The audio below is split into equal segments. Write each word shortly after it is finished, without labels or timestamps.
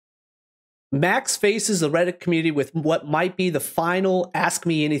Max faces the Reddit community with what might be the final Ask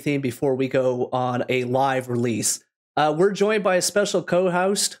Me Anything before we go on a live release. We're joined by a special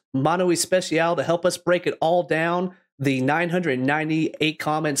co-host, Mano Especial, to help us break it all down, the 998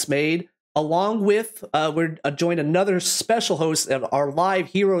 comments made, along with we're joined another special host, our live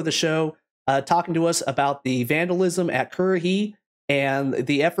hero of the show, talking to us about the vandalism at Currahee and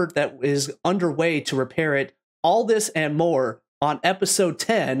the effort that is underway to repair it. All this and more on episode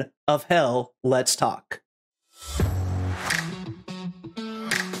 10 of Hell Let's Talk.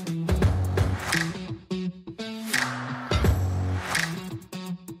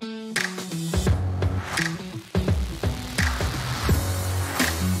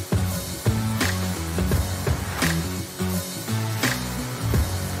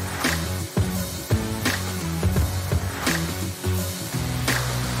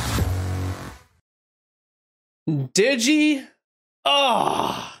 Digi?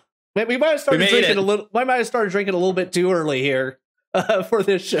 Oh, man, we might have started drinking a little. I might have started drinking a little bit too early here for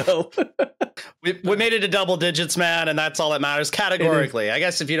this show. we made it to double digits, man, and that's all that matters categorically. I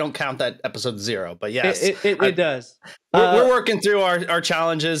guess if you don't count that episode 0, but yes, it does. We're working through our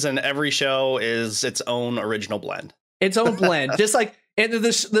challenges, and every show is its own original blend. Its own blend, just like and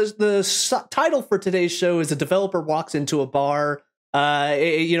the title for today's show is a developer walks into a bar.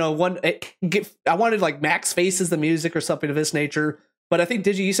 I wanted like Max faces the music or something of this nature, but I think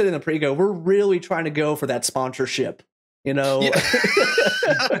Digi, you said in the pre-go, we're really trying to go for that sponsorship, you know. Yeah.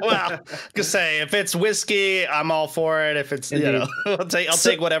 Well, just say if it's whiskey, I'm all for it. If it's I'll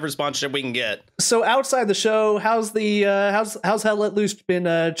take whatever sponsorship we can get. So outside the show, how's Hell Let Loose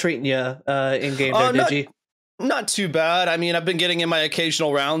been treating you in game there, Digi? Not too bad. I mean, I've been getting in my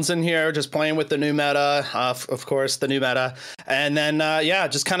occasional rounds in here, just playing with the new meta, of course, the new meta. And then,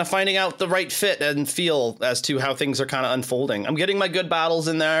 just kind of finding out the right fit and feel as to how things are kind of unfolding. I'm getting my good battles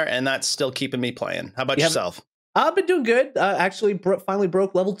in there, and that's still keeping me playing. How about yourself? I've been doing good. Actually, finally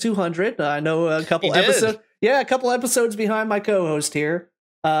broke level 200. I know a couple episodes. Yeah, a couple episodes behind my co-host here.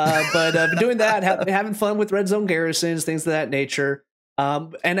 But I've been doing that, having fun with Red Zone Garrisons, things of that nature.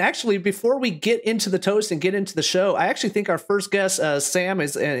 And actually, before we get into the toast and get into the show, I actually think our first guest, Sam,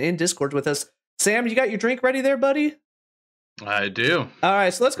 is in Discord with us. Sam, you got your drink ready there, buddy? I do. All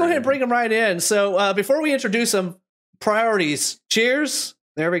right, so let's go ahead and bring him right in. So before we introduce him, priorities. Cheers.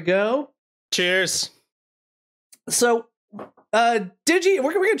 There we go. Cheers. So, Digi,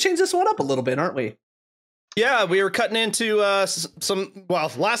 we're going to change this one up a little bit, aren't we? Yeah, we were cutting into some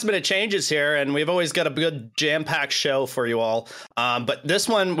last minute changes here, and we've always got a good jam-packed show for you all. But this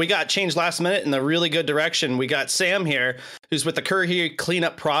one we got changed last minute in a really good direction. We got Sam here, who's with the Currahee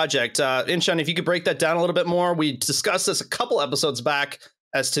Cleanup Project. Inshun, if you could break that down a little bit more. We discussed this a couple episodes back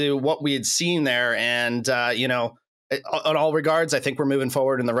as to what we had seen there, and in all regards, I think we're moving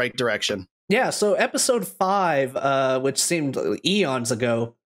forward in the right direction. Yeah. So episode 5, which seemed eons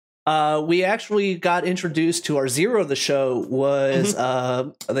ago. We actually got introduced to our 0 of the show was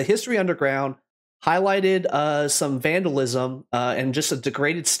the History Underground, highlighted some vandalism and just a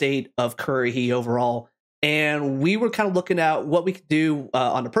degraded state of Currahee overall. And we were kind of looking at what we could do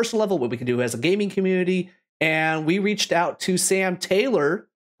on a personal level, what we could do as a gaming community. And we reached out to Sam Taylor.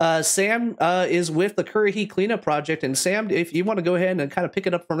 Sam is with the Currahee Cleanup Project. And Sam, if you want to go ahead and kind of pick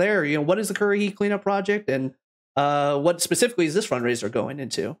it up from there, what is the Currahee Cleanup Project and what specifically is this fundraiser going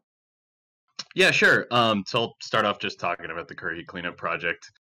into? Yeah, sure. So I'll start off just talking about the Currahee Cleanup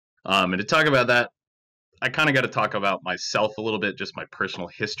Project. And to talk about that, I kind of got to talk about myself a little bit, just my personal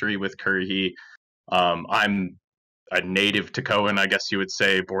history with Currahee. I'm a native Tacoan, I guess you would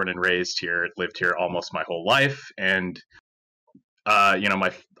say, born and raised here, lived here almost my whole life. And,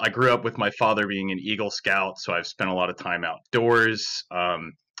 I grew up with my father being an Eagle Scout, so I've spent a lot of time outdoors.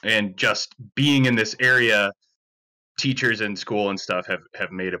 And just being in this area, teachers in school and stuff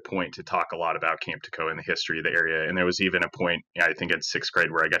have made a point to talk a lot about Camp Toccoa and the history of the area. And there was even a point, I think in 6th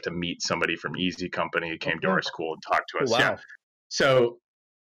grade, where I got to meet somebody from Easy Company who came to our school and talked to us. Wow. Yeah. So,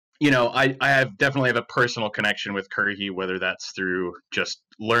 I definitely have a personal connection with Currahee, whether that's through just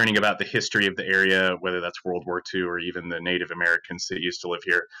learning about the history of the area, whether that's World War II or even the Native Americans that used to live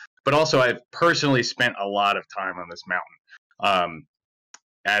here. But also I've personally spent a lot of time on this mountain.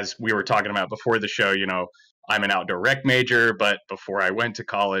 As we were talking about before the show, I'm an outdoor rec major, but before I went to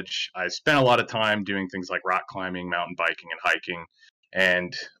college, I spent a lot of time doing things like rock climbing, mountain biking, and hiking.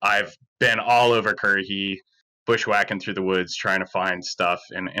 And I've been all over Currahee, bushwhacking through the woods, trying to find stuff.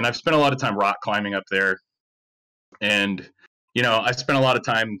 And I've spent a lot of time rock climbing up there. And, I spent a lot of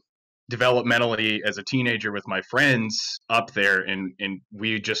time developmentally as a teenager with my friends up there. And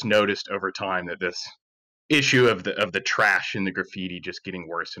we just noticed over time that this issue of the trash and the graffiti just getting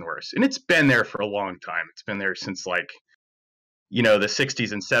worse and worse. And it's been there for a long time. It's been there since like, you know, the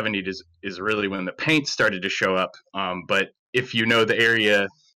 60s and 70s is really when the paint started to show up. But if you know the area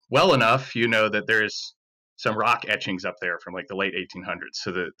well enough, you know that there's some rock etchings up there from like the late 1800s.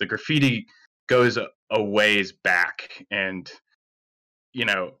 So the graffiti goes a ways back, and you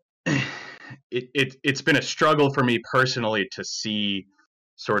know, it's been a struggle for me personally to see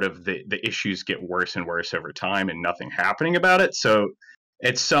sort of the issues get worse and worse over time and nothing happening about it. So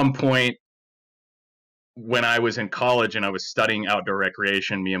at some point when I was in college and I was studying outdoor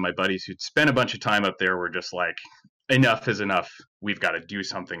recreation, me and my buddies who'd spent a bunch of time up there were just like, enough is enough. We've got to do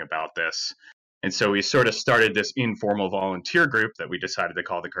something about this. And so we sort of started this informal volunteer group that we decided to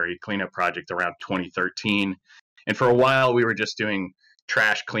call the Currahee Cleanup Project around 2013. And for a while, we were just doing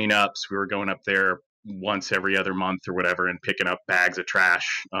trash cleanups. We were going up there once every other month or whatever and picking up bags of trash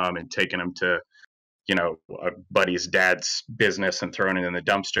and taking them to, you know, a buddy's dad's business and throwing it in the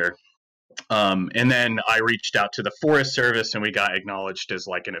dumpster. And then I reached out to the Forest Service and we got acknowledged as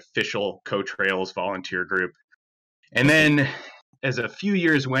like an official Co-Trails volunteer group. And then as a few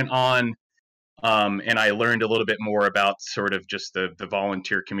years went on, and I learned a little bit more about sort of just the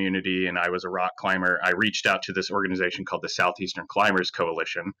volunteer community, and I was a rock climber, I reached out to this organization called the Southeastern Climbers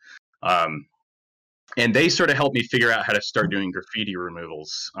Coalition. And they sort of helped me figure out how to start doing graffiti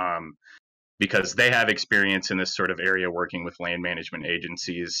removals, because they have experience in this sort of area working with land management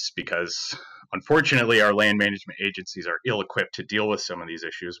agencies, because unfortunately our land management agencies are ill-equipped to deal with some of these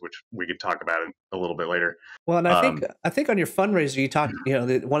issues, which we could talk about a little bit later. Well, and I think on your fundraiser you talked, you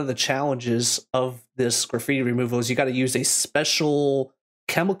know, one of the challenges of this graffiti removal is you got to use a special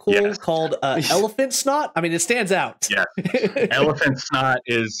chemical called elephant snot. I mean, it stands out. Yeah, elephant snot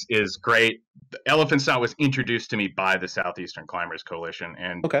is great. Elephant snot was introduced to me by the Southeastern Climbers Coalition,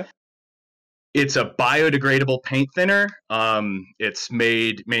 and it's a biodegradable paint thinner. It's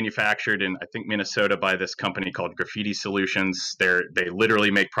manufactured in, I think, Minnesota by this company called Graffiti Solutions. They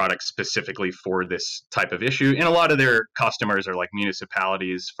literally make products specifically for this type of issue. And a lot of their customers are like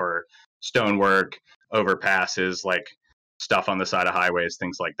municipalities for stonework, overpasses, like stuff on the side of highways,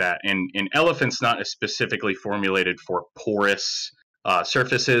 things like that. And elephant snot is specifically formulated for porous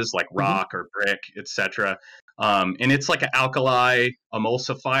surfaces like rock or brick, etc. And it's like an alkali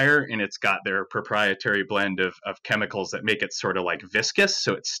emulsifier, and it's got their proprietary blend of chemicals that make it sort of like viscous,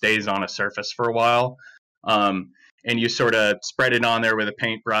 so it stays on a surface for a while. And you sort of spread it on there with a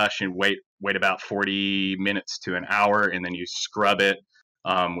paintbrush and wait about 40 minutes to an hour, and then you scrub it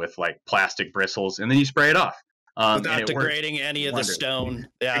with like plastic bristles, and then you spray it off. Without degrading any of the stone.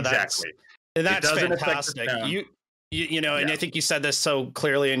 Yeah, exactly. That's fantastic. You know, and I think you said this so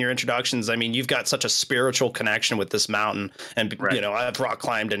clearly in your introductions. I mean, you've got such a spiritual connection with this mountain, and you know, I've rock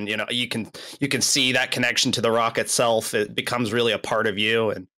climbed, and you know, you can see that connection to the rock itself. It becomes really a part of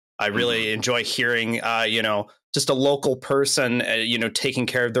you, and I really enjoy hearing, you know, just a local person, you know, taking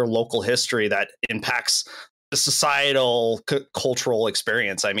care of their local history that impacts the societal cultural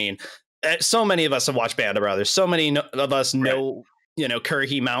experience. I mean, so many of us have watched Band of Brothers. So many of us know, you know,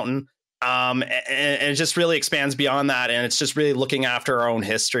 Currahee Mountain. And it just really expands beyond that. And it's just really looking after our own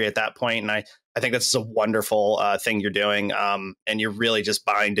history at that point. And I think that's a wonderful thing you're doing. And you're really just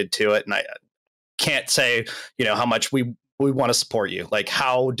binded to it. And I can't say, you know, how much we want to support you. Like,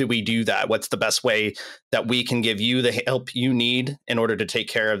 how do we do that? What's the best way that we can give you the help you need in order to take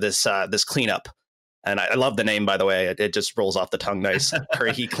care of this this cleanup? And I love the name, by the way. It just rolls off the tongue nice.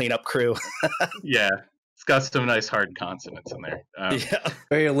 Currahee Cleanup Crew. Yeah. It's got some nice hard consonants in there.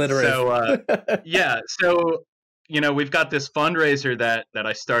 Very alliterative. So, so, you know, we've got this fundraiser that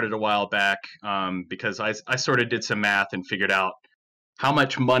I started a while back because I sort of did some math and figured out how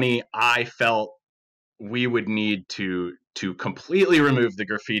much money I felt we would need to completely remove the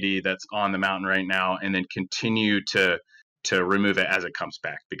graffiti that's on the mountain right now, and then continue to remove it as it comes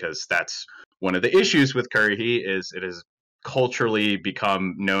back, because that's one of the issues with Currahee is it has culturally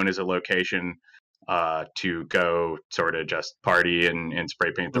become known as a location to go sort of just party and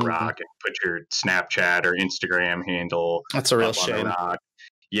spray paint the rock and put your Snapchat or Instagram handle. That's a real shame.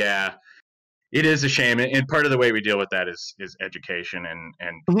 Yeah, it is a shame. And part of the way we deal with that is education.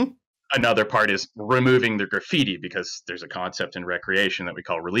 And another part is removing the graffiti, because there's a concept in recreation that we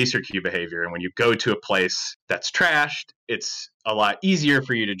call releaser cue behavior. And when you go to a place that's trashed, it's a lot easier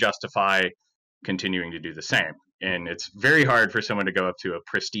for you to justify continuing to do the same. And it's very hard for someone to go up to a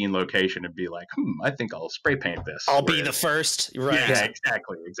pristine location and be like, I think I'll spray paint this. I'll be the first. Right. Yeah,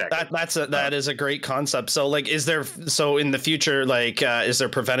 exactly. That is a great concept. So like, so in the future, like, is there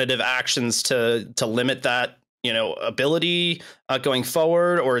preventative actions to limit that ability going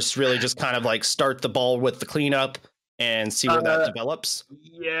forward, or is really just kind of like start the ball with the cleanup and see where that develops?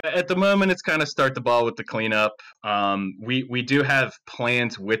 Yeah, at the moment, it's kind of start the ball with the cleanup. We do have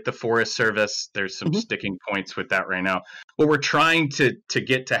plans with the Forest Service. There's some sticking points with that right now. What we're trying to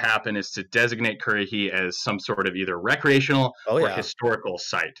get to happen is to designate Currahee as some sort of either recreational or historical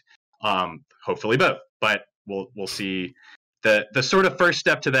site. Hopefully both, but we'll see. The sort of first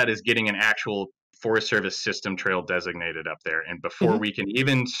step to that is getting an actual Forest Service system trail designated up there. And before we can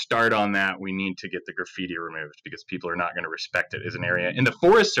even start on that, we need to get the graffiti removed because people are not going to respect it as an area. And the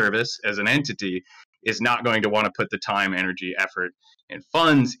Forest Service as an entity is not going to want to put the time, energy, effort, and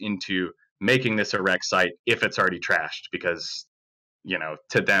funds into making this a rec site if it's already trashed, because,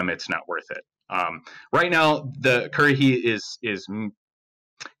 to them, it's not worth it. Right now, the Currahee is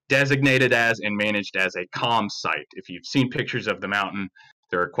designated as and managed as a comm site. If you've seen pictures of the mountain,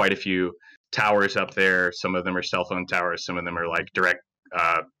 there are quite a few towers up there. Some of them are cell phone towers. Some of them are like direct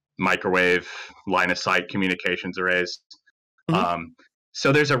microwave line of sight communications arrays.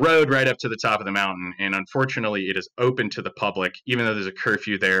 So there's a road right up to the top of the mountain, and unfortunately it is open to the public. Even though there's a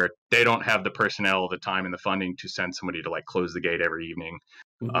curfew there, they don't have the personnel, the time, and the funding to send somebody to like close the gate every evening.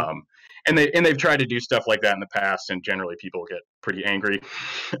 And they've tried to do stuff like that in the past, and generally people get pretty angry.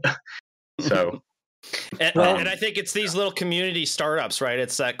 So and I think it's these little community startups, right?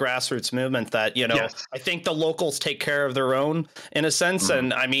 It's that grassroots movement that, I think the locals take care of their own in a sense.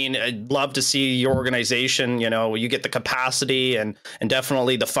 And I mean, I'd love to see your organization, you get the capacity and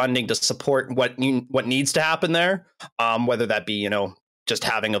definitely the funding to support what needs to happen there. Whether that be, just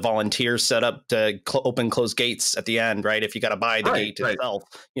having a volunteer set up to open close gates at the end, right? If you got to buy the gate itself,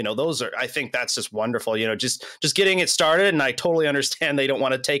 those are, I think that's just wonderful, just getting it started. And I totally understand they don't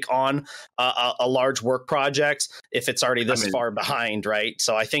want to take on a large work project if it's already this far behind, right?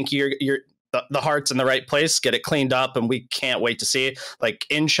 So I think you're the heart's in the right place, get it cleaned up, and we can't wait to see it. Like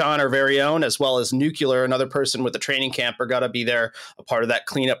Inchon, our very own, as well as Nuclear, another person with the training camp, are got to be there, a part of that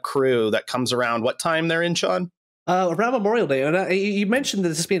cleanup crew that comes around. What time there, Inchon? Around Memorial Day. And you mentioned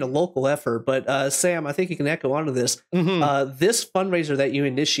this being a local effort, but Sam, I think you can echo onto this. This fundraiser that you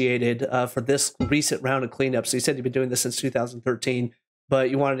initiated for this recent round of cleanup, so you said you've been doing this since 2013, but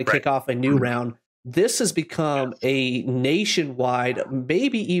you wanted to kick off a new round. This has become a nationwide,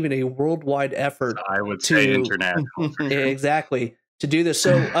 maybe even a worldwide effort. I would say international. Exactly. To do this.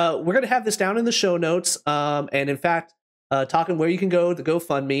 So we're going to have this down in the show notes. And in fact, talking where you can go to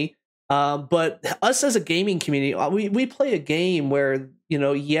GoFundMe. But us as a gaming community, we play a game where,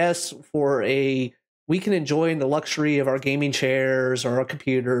 yes, we can enjoy in the luxury of our gaming chairs or our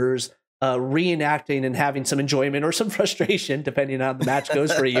computers, reenacting and having some enjoyment or some frustration, depending on how the match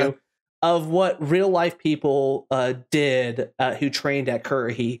goes for you, of what real life people did who trained at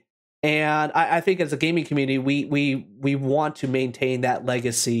Currahee. And I think as a gaming community, we want to maintain that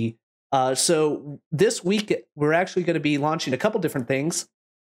legacy. So this week, we're actually going to be launching a couple different things.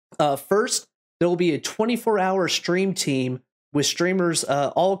 First, there will be a 24-hour stream team with streamers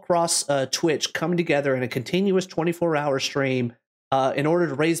all across Twitch coming together in a continuous 24-hour stream in order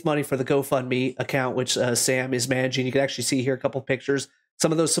to raise money for the GoFundMe account, which Sam is managing. You can actually see here a couple pictures.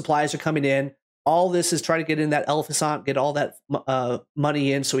 Some of those supplies are coming in. All this is trying to get in that Elephant, get all that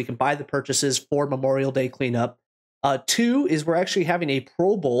money in so we can buy the purchases for Memorial Day cleanup. Two is we're actually having a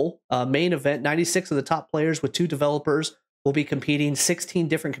Pro Bowl main event. 96 of the top players with 2 developers will be competing, 16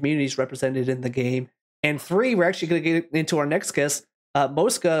 different communities represented in the game. And 3, we're actually going to get into our next guest.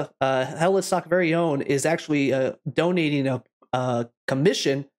 Mosca, Hell Let's Talk very own, is actually donating a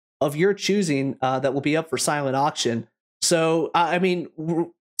commission of your choosing that will be up for silent auction. So,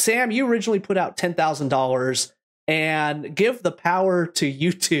 Sam, you originally put out $10,000, and give the power to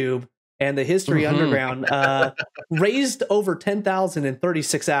YouTube and the History Underground, raised over 10,000 in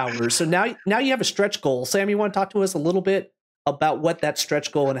 36 hours. So now you have a stretch goal. Sam, you want to talk to us a little bit about what that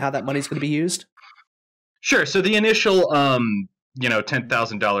stretch goal and how that money is going to be used? Sure. So the initial,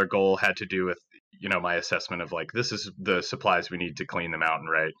 $10,000 goal had to do with, my assessment of like, this is the supplies we need to clean the mountain,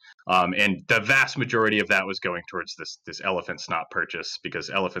 right? And the vast majority of that was going towards this elephant snot purchase, because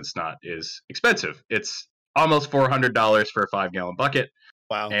elephant snot is expensive. It's almost $400 for a 5-gallon bucket.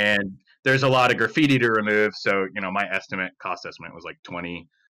 Wow. And there's a lot of graffiti to remove. So, my cost estimate was like 20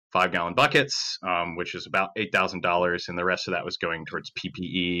 5-gallon buckets, which is about $8,000. And the rest of that was going towards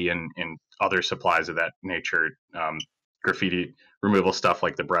PPE and other supplies of that nature, graffiti removal stuff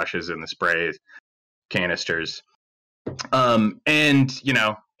like the brushes and the spray canisters. That's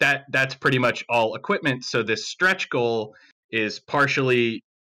pretty much all equipment. So this stretch goal is partially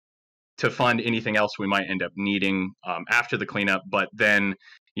to fund anything else we might end up needing after the cleanup. But then,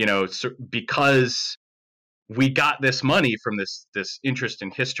 because we got this money from this interest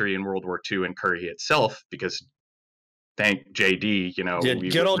in history in World War II and Currahee itself, because thank JD, you know,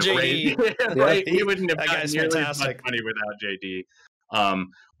 good old JD. Right? We wouldn't have gotten nearly as much fantastic money without JD.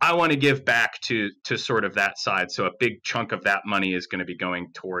 I want to give back to sort of that side. So a big chunk of that money is going to be going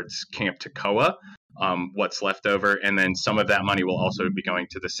towards Camp Toccoa, what's left over. And then some of that money will also be going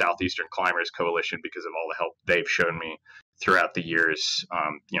to the Southeastern Climbers Coalition because of all the help they've shown me throughout the years,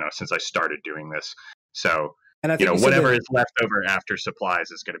 you know, since I started doing this. So, and I think whatever is left over after supplies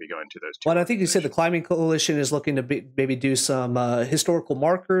is going to be going to those two. Well, I think you said the Climbing Coalition is looking to maybe do some historical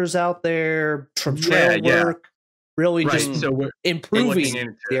markers out there, trail work. Really just so we're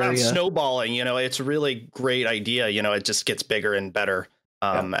improving the area. Snowballing, you know, it's a really great idea. You know, it just gets bigger and better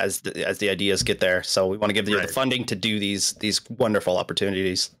as the ideas get there. So we want to give you the funding to do these wonderful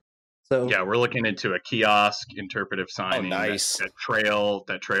opportunities. So yeah, we're looking into a kiosk, interpretive signing. Oh, nice. That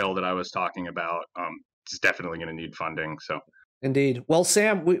trail that I was talking about is definitely going to need funding. So indeed. Well,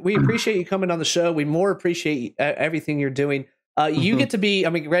 Sam, we appreciate you coming on the show. We more appreciate everything you're doing. You get to be, I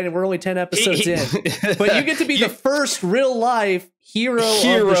mean, granted, we're only 10 episodes in, but you get to be the first real life hero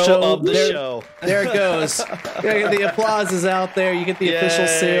of the show. There it goes. The applause is out there. You get the official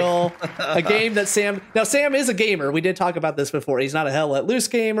seal. A game that Sam is a gamer. We did talk about this before. He's not a Hell Let Loose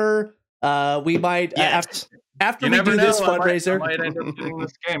gamer. We might, after we do this fundraiser. I might end up doing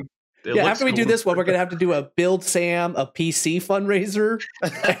this game. After we do this one, we're going to have to do a Build Sam a PC fundraiser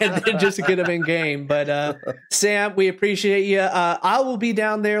and then just get him in game. But Sam, we appreciate you. I will be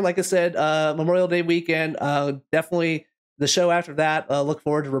down there, like I said, Memorial Day weekend. Definitely the show after that. Look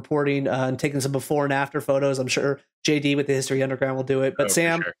forward to reporting and taking some before and after photos. I'm sure JD with the History Underground will do it. But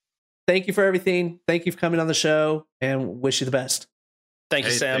Sam, thank you for everything. Thank you for coming on the show and wish you the best. Thank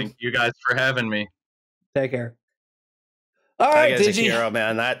you, Sam. Thank you guys for having me. Take care. All right, that guy's a hero,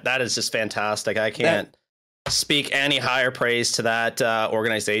 man. That is just fantastic. I can't speak any higher praise to that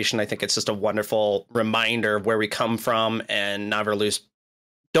organization. I think it's just a wonderful reminder of where we come from and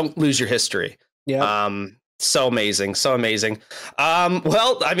don't lose your history. Yeah. So amazing.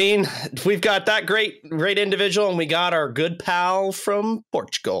 Well, I mean, we've got that great individual, and we got our good pal from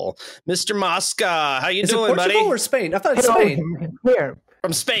Portugal, Mr. Mosca. How you doing, buddy? Portugal or Spain? I thought it's Spain. Here.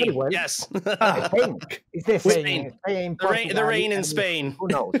 From Spain, yes. I think it's Spain. The rain in Spain. Who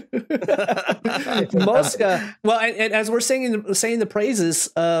knows? Mosca. Well, and as we're saying the praises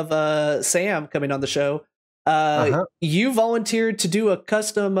of Sam coming on the show, you volunteered to do a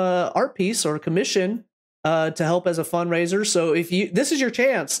custom art piece or a commission to help as a fundraiser. So this is your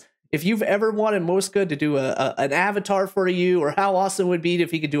chance. If you've ever wanted Mosca to do an avatar for you, or how awesome it would be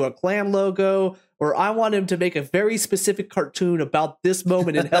if he could do a clan logo, or I want him to make a very specific cartoon about this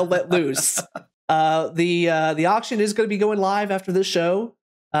moment in Hell Let Loose. The auction is going to be going live after this show.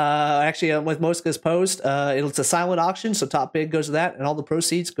 Actually, with Mosca's post, it's a silent auction, so top bid goes to that, and all the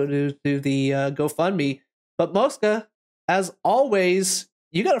proceeds go to the GoFundMe. But Mosca, as always,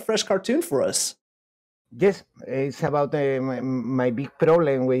 you got a fresh cartoon for us. Yes, it's about my big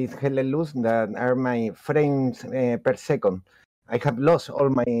problem with Hell Let Loose, that are my frames per second. I have lost all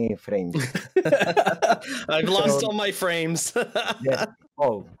my frames. I've lost all my frames. Yes,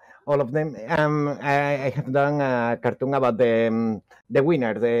 all of them. I have done a cartoon about the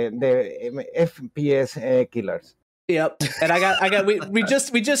winner, the FPS killers. Yep, and I got. We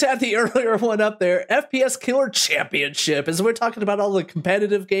just had the earlier one up there. FPS Killer Championship. As we're talking about all the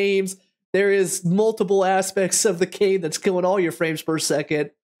competitive games, there is multiple aspects of the game that's killing all your frames per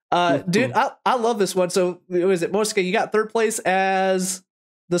second. Dude, I love this one. So, was it Mosca? You got third place as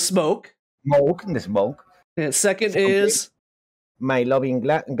the Smoke. The Smoke. And second is My Loving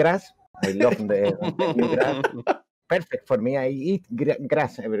Grass. I love the grass. Perfect for me. I eat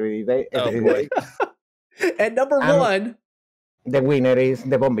grass every day. And number one, the winner is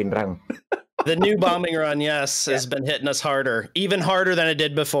the Bombing Run. The new Bombing Run, yes, has been hitting us harder, even harder than it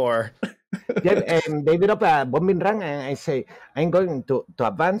did before. Yeah, they drop a Bombing Run, and I say I'm going to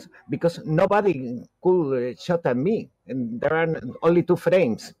advance because nobody could shot at me, and there are only 2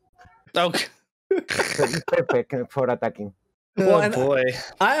 frames. Okay, so it's perfect for attacking. Oh boy!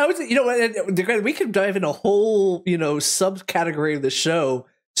 I was, we could dive in a whole, subcategory of the show,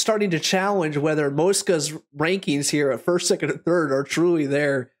 starting to challenge whether Mosca's rankings here at first, second, and third are truly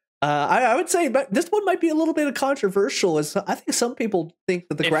there. I would say, but this one might be a little bit controversial. As I think some people think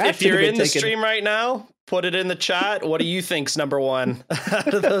that the graph. If you're in the stream right now, put it in the chat. What do you think's number one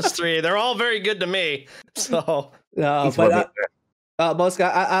out of those 3? They're all very good to me. So, Mosca,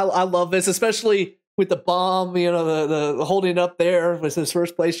 I love this, especially with the bomb. The holding up there was his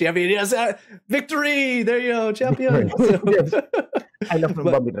first place champion. Yes, victory! There you go, champion. I love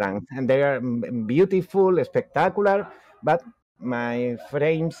bombing runs, and they are beautiful, spectacular, but my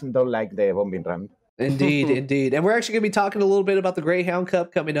frames don't like the bombing run. Indeed, indeed. And we're actually going to be talking a little bit about the Greyhound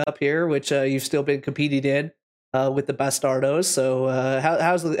Cup coming up here, which you've still been competing in with the Bastardos. So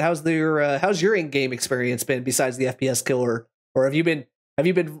how's your in-game experience been besides the FPS killer? Or have you been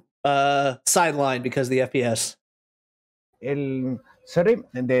sidelined because of the FPS?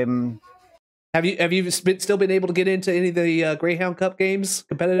 Have you still been able to get into any of the Greyhound Cup games,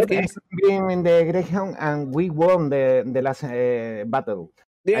 competitive games? I've been in the Greyhound, and we won the last battle.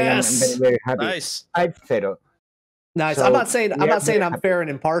 Yes, I am very, very happy. Nice. 5-0. Nice. So, I'm not saying I'm happy. fair and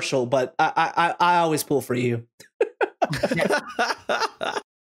impartial, but I always pull for you.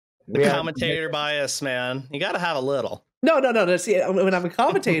 We are- Commentator bias, man. You got to have a little. No. See, when I'm a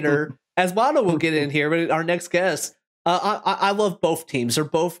commentator, as Mono will get in here, but our next guest, I love both teams. They're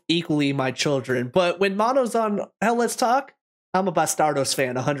both equally my children. But when Mono's on Hell Let's Talk, I'm a Bastardos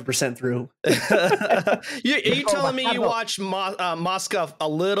fan 100% through. you telling me you watch Moscow a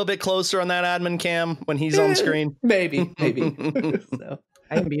little bit closer on that admin cam when he's on screen? Maybe. So.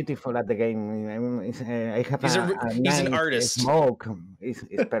 I'm beautiful at the game. I have He's nice an artist. Smoke. It's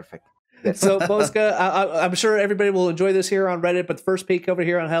perfect. So, Mosca, I'm sure everybody will enjoy this here on Reddit, but the first peek over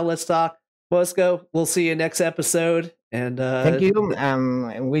here on Hell Let's Talk. Mosca, we'll see you next episode. And Thank you.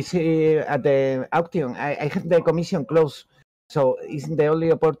 We see at the auction. I have the commission closed, so it's the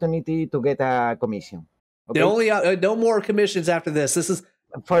only opportunity to get a commission. Okay? the only no more commissions after this. This is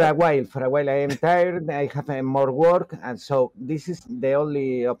For a while, I am tired. I have more work, and so this is the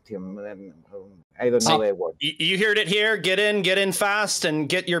only option. I don't know the word. You heard it here. Get in fast and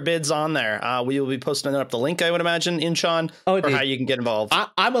get your bids on there. We will be posting up the link, I would imagine, in Sean, for how you can get involved.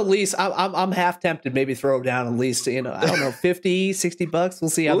 I'm at least I'm half tempted, maybe throw down at least, I don't know, $50-$60. We'll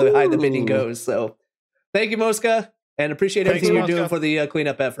see how high the bidding goes. So thank you, Mosca, and appreciate everything you're doing for the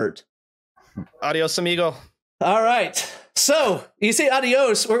cleanup effort. Adios, amigo. All right. So you say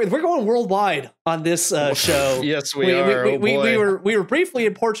adios. We're going worldwide on this show. Yes, we are. We were briefly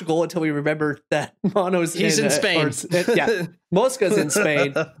in Portugal until we remembered that Mono's in Spain. Mosca's in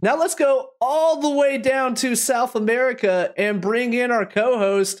Spain. Now let's go all the way down to South America and bring in our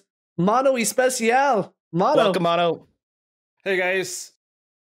co-host Mono Especial. Mono, welcome, Mono. Hey guys,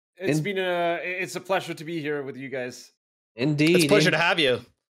 it's a pleasure to be here with you guys. Indeed, it's a pleasure to have you.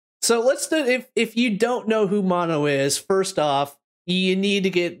 So let's do. If you don't know who Mono is, first off, you need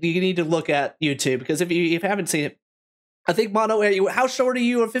to look at YouTube, because if you haven't seen it, I think Mono, how short are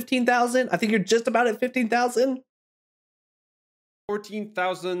you of 15,000? I think you're just about at 15,000.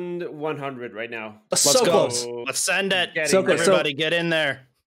 14,100 right now. So close. Let's send it. So close. Everybody, get in there.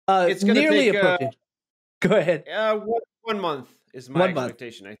 It's going to take approaching. Go ahead. 1 month is my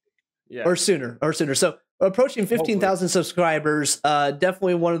expectation. I think. Yeah. Or sooner. So approaching 15,000 subscribers.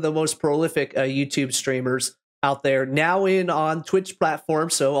 Definitely one of the most prolific YouTube streamers out there. Now on Twitch platform,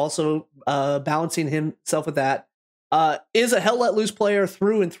 so also balancing himself with that. Is a Hell Let Loose player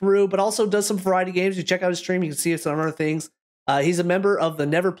through and through, but also does some variety games. You check out his stream, you can see some other things. He's a member of the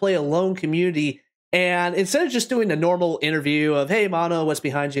Never Play Alone community. And instead of just doing a normal interview of, hey, Mono, what's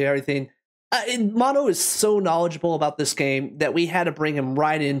behind you, everything, Mono is so knowledgeable about this game that we had to bring him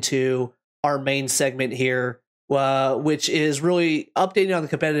right into our main segment here, which is really updating on the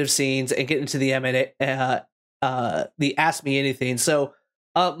competitive scenes and getting to the the Ask Me Anything. So,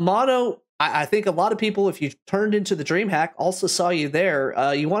 Mono, I think a lot of people, if you turned into the DreamHack, also saw you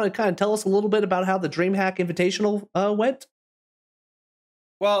there. You want to kind of tell us a little bit about how the DreamHack Invitational went?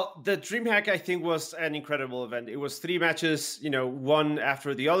 Well, the DreamHack, I think, was an incredible event. It was 3 matches, one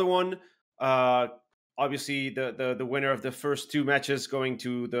after the other one. Obviously, the winner of the first 2 matches going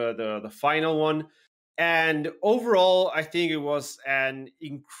to the final one. And overall, I think it was an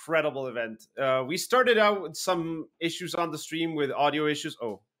incredible event. We started out with some issues on the stream with audio issues.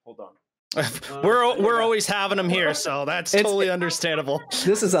 Oh, hold on. We're always having them here, so that's totally understandable.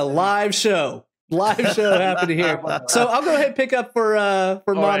 This is a live show. Live show happening here. So I'll go ahead and pick up for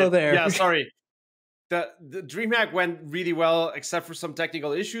Mono there. Yeah, sorry. The DreamHack went really well, except for some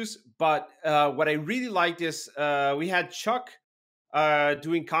technical issues. But what I really liked is we had Chuck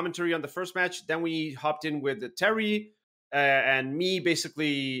doing commentary on the first match. Then we hopped in with Terry and me,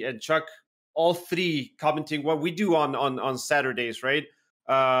 basically, and Chuck, all 3 commenting what we do on Saturdays, right?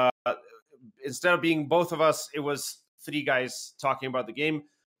 Instead of being both of us, it was 3 guys talking about the game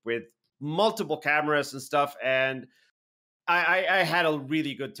with multiple cameras and stuff. And I had a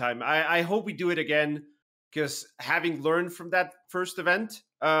really good time. I hope we do it again, because having learned from that first event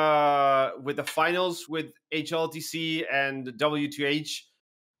with the finals with HLTC and W2H,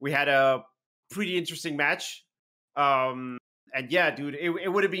 we had a pretty interesting match. yeah, dude,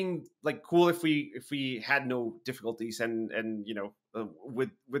 it would have been like cool if we had no difficulties and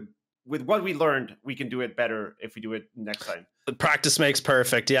with what we learned, we can do it better if we do it next time. The practice makes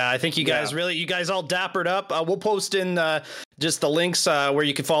perfect. Yeah, I think you guys you guys all dappered up. We'll post in just the links where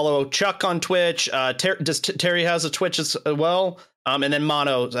you can follow Chuck on Twitch. Terry has a Twitch as well. And then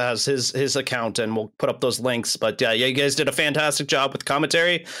Mono has his account, and we'll put up those links. But yeah, you guys did a fantastic job with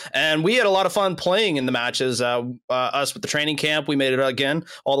commentary, and we had a lot of fun playing in the matches. Us with the training camp, we made it again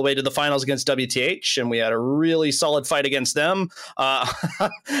all the way to the finals against WTH, and we had a really solid fight against them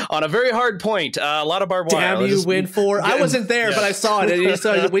on a very hard point. A lot of barbed wire. Damn you, Win 4. I wasn't there, but I saw it.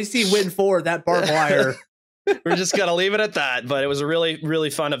 And we see Win 4, that barbed wire. We're just gonna leave it at that. But it was a really, really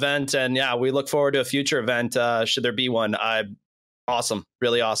fun event, and yeah, we look forward to a future event should there be one. Awesome.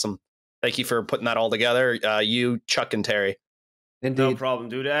 Really awesome. Thank you for putting that all together. You, Chuck, and Terry. Indeed. No problem,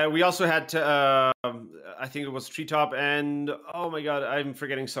 dude. We also had, I think it was Treetop and, oh my God, I'm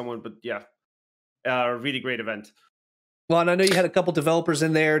forgetting someone, but yeah, really great event. Well, and I know you had a couple developers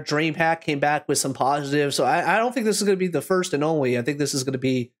in there. DreamHack came back with some positives. So I don't think this is going to be the first and only. I think this is going to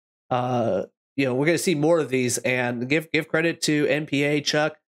be, we're going to see more of these. And give credit to NPA,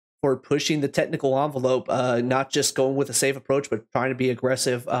 Chuck, for pushing the technical envelope, not just going with a safe approach, but trying to be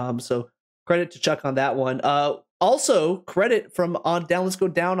aggressive. So credit to Chuck on that one. Also, credit from on down. Let's go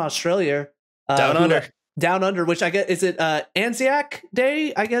down Australia. Down under. Down under, which I guess is it Anzac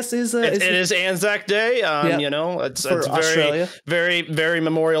Day? I guess is it is Anzac Day. It's very, very, very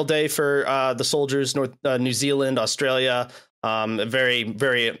Memorial Day for the soldiers, New Zealand, Australia. A very,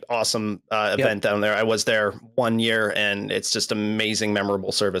 very awesome event down there. I was there 1 year, and it's just amazing,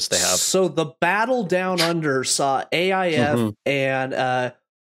 memorable service they have. So the battle down under saw AIF and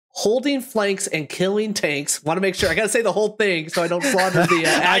holding flanks and killing tanks. Want to make sure I got to say the whole thing so I don't slaughter the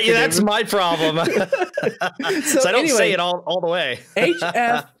acronym. Yeah, that's my problem. so I don't say it all the way.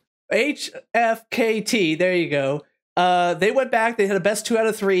 HFKT. There you go. They went back. They had a best 2 out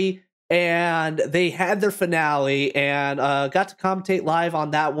of 3. And they had their finale and got to commentate live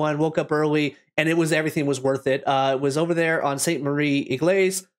on that one. Woke up early, and everything was worth it. It was over there on St. Marie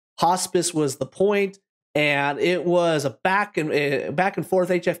Iglesia. Hospice was the point, and it was a back and forth.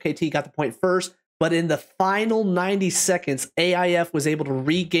 HFKT got the point first, but in the final 90 seconds, AIF was able to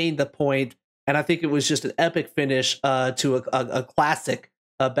regain the point, and I think it was just an epic finish to a classic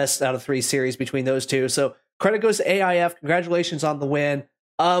best out of 3 series between those two. So credit goes to AIF. Congratulations on the win.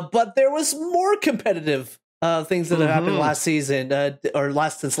 But there was more competitive things that happened last season,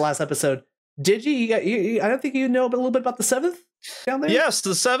 since last episode. Digi, I don't think you know a little bit about the 7th down there? Yes,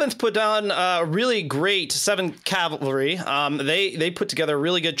 the 7th put down a really great 7th Cavalry. They put together a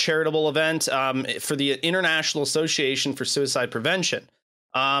really good charitable event for the International Association for Suicide Prevention.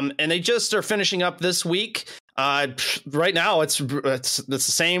 And they just are finishing up this week. Right now, it's the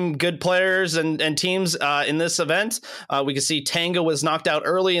same good players and teams in this event. We can see Tango was knocked out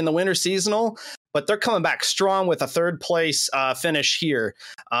early in the winter seasonal, but they're coming back strong with a 3rd place finish here.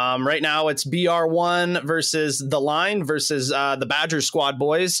 Right now, it's BR1 versus The Line versus the Badger Squad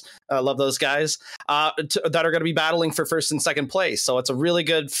boys. I love those guys that are going to be battling for 1st and 2nd place. So it's a really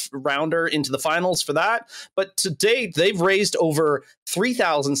good rounder into the finals for that. But to date, they've raised over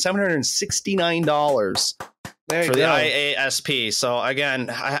 $3,769 for the IASP. So again,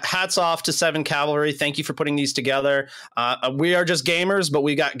 hats off to 7 Cavalry. Thank you for putting these together. We are just gamers, but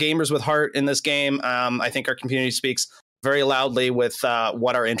we got gamers with heart in this game. I think our community speaks very loudly with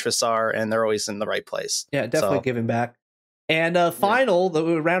what our interests are, and they're always in the right place. Yeah, definitely giving back. And final,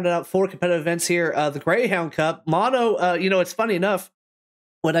 we rounded out 4 competitive events here. The Greyhound Cup. Mono, it's funny enough,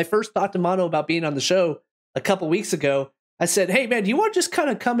 when I first talked to Mono about being on the show a couple weeks ago, I said, hey, man, do you want to just kind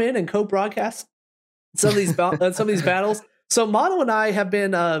of come in and co-broadcast some of these battles? So Mono and I have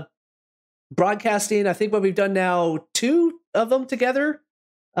been broadcasting, I think what we've done now, 2 of them together,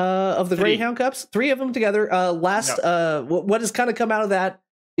 of the 3 Greyhound Cups, 3 of them together. What has kind of come out of that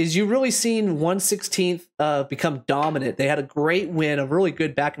is you really seen 1/16 become dominant. They had a great win, a really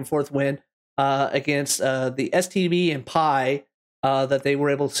good back and forth win against the STB and Pi that they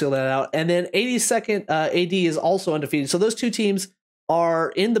were able to seal that out. And then 82nd AD is also undefeated. So those 2 teams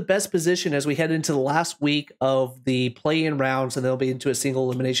are in the best position as we head into the last week of the play-in rounds, and they'll be into a single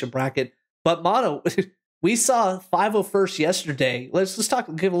elimination bracket. But Mono, we saw 501st yesterday. Let's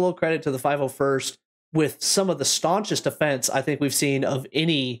give a little credit to the 501st with some of the staunchest defense I think we've seen of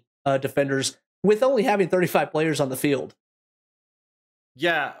any defenders, with only having 35 players on the field.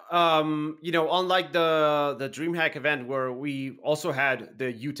 Yeah, unlike the DreamHack event where we also had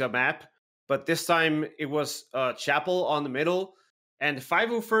the Utah map, but this time it was Chapel on the middle. and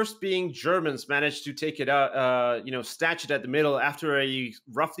 501st being Germans managed to take it out, snatch it at the middle after a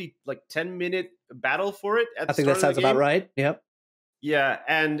roughly like 10-minute battle for it. I think that sounds about right. Yep. Yeah,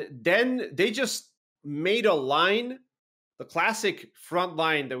 and then they just made a line, the classic front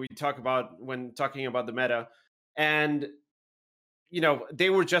line that we talk about when talking about the meta, and they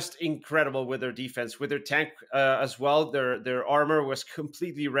were just incredible with their defense, with their tank as well. Their armor was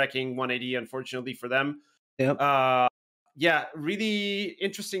completely wrecking 180, unfortunately for them. Yep. Yeah, really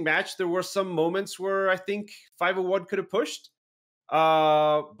interesting match. There were some moments where I think 501 could have pushed.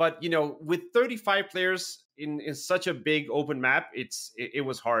 But with 35 players in such a big open map, it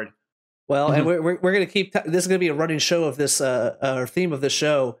was hard. Well, and we're going to keep this is going to be a running show of this or theme of this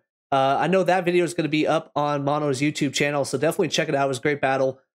show. I know that video is going to be up on Mono's YouTube channel, so definitely check it out. It was a great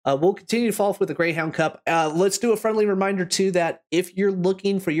battle. We'll continue to follow up with the Greyhound Cup. Let's do a friendly reminder too that if you're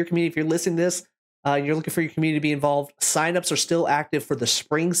looking for your community, if you're listening to this, you're looking for your community to be involved, signups are still active for the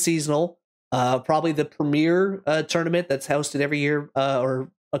spring seasonal, probably the premier tournament that's hosted every year or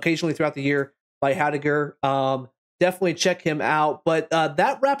occasionally throughout the year by Heidegger. Definitely check him out. But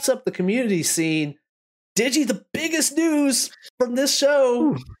that wraps up the community scene. Digi, the biggest news from this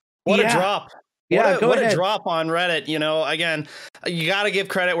show. What a drop. Yeah, what a drop on Reddit. Again, you got to give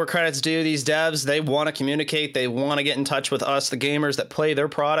credit where credit's due. These devs, they want to communicate. They want to get in touch with us, the gamers that play their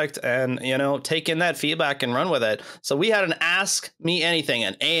product, and, take in that feedback and run with it. So we had an Ask Me Anything,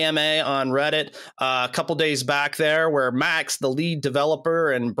 an AMA on Reddit a couple days back there where Max, the lead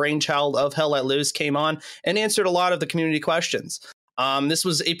developer and brainchild of Hell Let Loose, came on and answered a lot of the community questions. This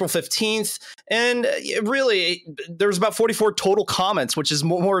was April 15th, and really, there was about 44 total comments, which is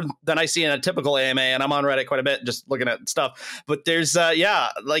more than I see in a typical AMA, and I'm on Reddit quite a bit just looking at stuff. But there's,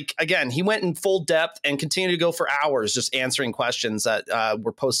 again, he went in full depth and continued to go for hours just answering questions that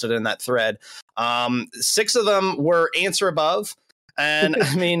were posted in that thread. 6 of them were answer above, and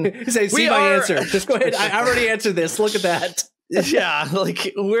I mean... Say, see my answer. Just go ahead. I already answered this. Look at that. Yeah,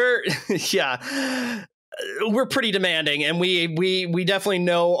 we're pretty demanding, and we definitely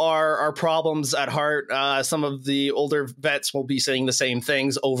know our problems at heart. Some of the older vets will be saying the same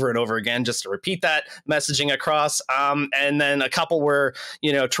things over and over again, just to repeat that messaging across. And then a couple were,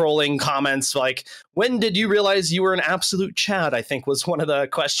 trolling comments like, "When did you realize you were an absolute Chad?" I think was one of the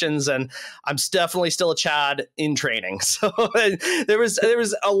questions, and I'm definitely still a Chad in training. So there was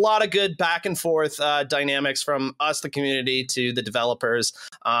a lot of good back and forth dynamics from us, the community, to the developers,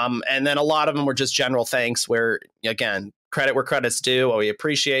 and then a lot of them were just general thanks. Where, again, credit where credit's due. We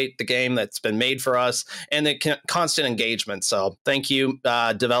appreciate the game that's been made for us and the constant engagement. So thank you,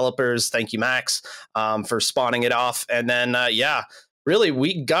 developers. Thank you, Max, for spawning it off. And then, really,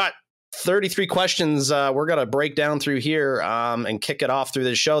 we got 33 questions we're going to break down through here and kick it off through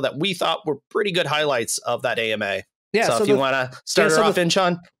this show that we thought were pretty good highlights of that AMA. Yeah. So if you want to start her off,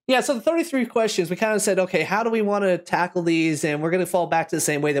 Inchon. Yeah, so the 33 questions, we kind of said, okay, how do we want to tackle these? And we're going to fall back to the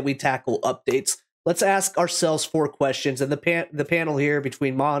same way that we tackle updates. Let's ask ourselves 4 questions, and the panel here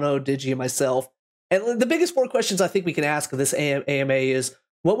between Mono, Digi, and myself. And the biggest 4 questions I think we can ask of this AMA is,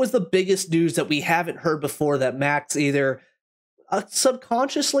 what was the biggest news that we haven't heard before that Max either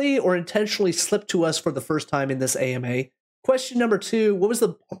subconsciously or intentionally slipped to us for the first time in this AMA? Question number 2, what was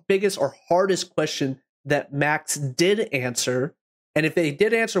the biggest or hardest question that Max did answer? And if they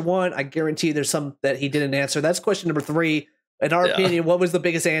did answer one, I guarantee there's some that he didn't answer. That's question number 3. In our opinion, what was the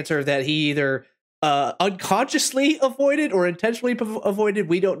biggest answer that he either unconsciously avoided or intentionally avoided?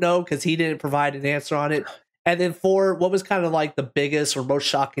 We don't know because he didn't provide an answer on it. And then 4, what was kind of like the biggest or most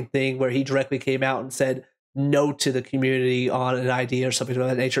shocking thing where he directly came out and said no to the community on an idea or something of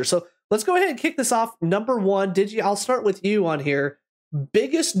that nature. So let's go ahead and kick this off. Number 1, Digi, I'll start with you on here.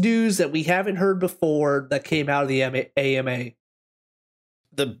 Biggest news that we haven't heard before that came out of the AMA.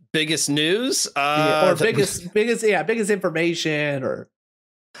 The biggest news? Or biggest information or...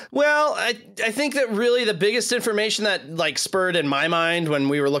 Well, I think that really the biggest information that spurred in my mind when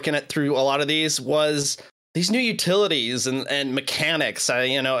we were looking at through a lot of these was these new utilities and mechanics.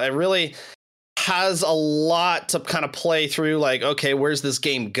 It really has a lot to kind of play through, okay, where's this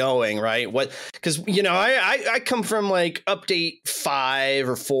game going, right? Because I come from update 5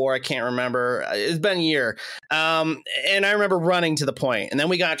 or 4, I can't remember, it's been a year, and I remember running to the point, and then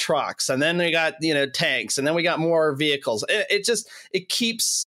we got trucks, and then we got tanks, and then we got more vehicles. It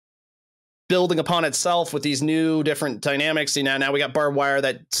keeps building upon itself with these new different dynamics. Now we got barbed wire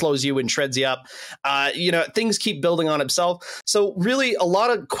that slows you and shreds you up. Things keep building on itself. So really a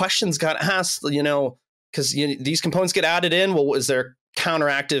lot of questions got asked, because these components get added in. Well, is there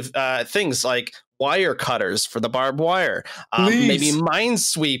counteractive things like wire cutters for the barbed wire, maybe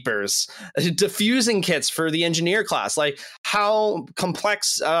minesweepers, diffusing kits for the engineer class. Like, how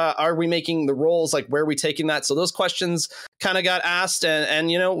complex are we making the roles? Like, where are we taking that? So those questions kind of got asked, and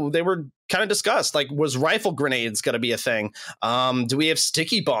they were kind of discussed. Like, was rifle grenades going to be a thing? Do we have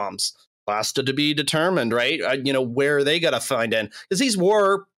sticky bombs? Lasted to be determined, right? Where are they going to find in? Because these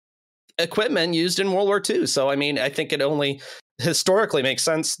were equipment used in World War II. So, I mean, I think it only historically makes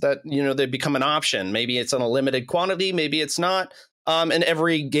sense that, they become an option. Maybe it's in a limited quantity. Maybe it's not in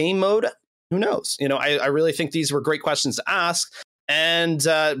every game mode. Who knows? I really think these were great questions to ask, and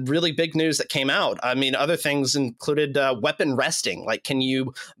really big news that came out. I mean, other things included weapon resting. Like, can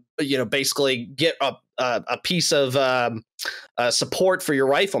you, basically get a piece of support for your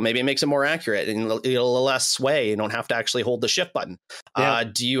rifle? Maybe it makes it more accurate and it'll less sway. You don't have to actually hold the shift button. Yeah.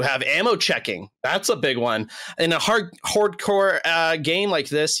 Do you have ammo checking? That's a big one. In a hardcore game like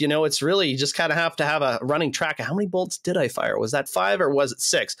this, it's really, you just kind of have to have a running track of how many bolts did I fire? Was that 5 or was it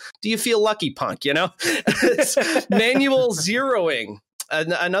 6? Do you feel lucky, punk? It's manual zeroing.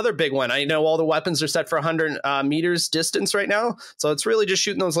 Another big one. I know all the weapons are set for 100 meters distance right now. So it's really just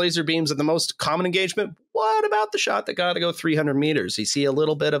shooting those laser beams at the most common engagement. What about the shot that got to go 300 meters? You see a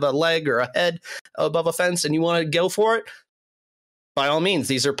little bit of a leg or a head above a fence and you want to go for it? By all means,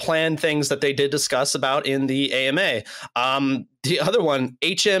 these are planned things that they did discuss about in the AMA. The other one,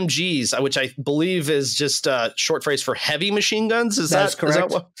 HMGs, which I believe is just a short phrase for heavy machine guns. That's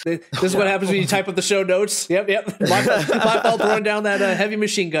correct. This is what happens when you type up the show notes. Yep. My fault throwing down that heavy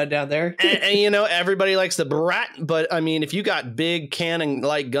machine gun down there. And everybody likes the brat, but I mean, if you got big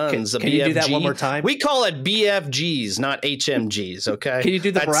cannon-like guns, can you do that one more time? We call it BFGs, not HMGs. Okay. Can you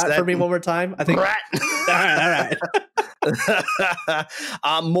do the brat for me one more time? I think. Brat. All right.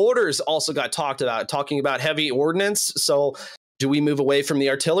 Mortars also got talking about heavy ordnance. So do we move away from the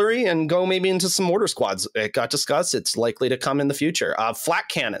artillery and go maybe into some mortar squads? It got discussed. It's likely to come in the future. Flat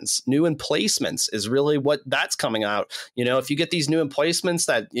cannons, new emplacements is really what that's coming out. If you get these new emplacements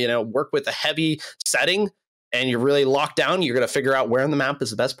that, work with a heavy setting and you're really locked down, you're going to figure out where on the map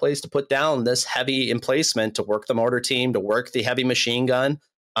is the best place to put down this heavy emplacement to work the mortar team, to work the heavy machine gun.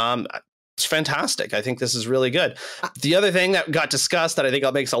 It's fantastic. I think this is really good. The other thing that got discussed that I think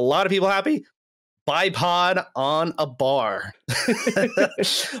makes a lot of people happy, bipod on a bar.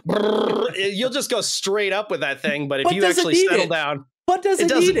 You'll just go straight up with that thing, but if you actually settle down, what does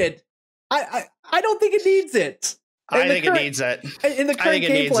it need it? I don't think it needs it. I think it needs it. In the current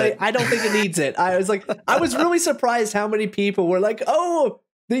gameplay, I don't think it needs it. I was really surprised how many people were like, oh,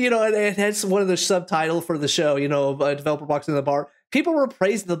 it has one of the subtitle for the show, developer boxing the bar. People were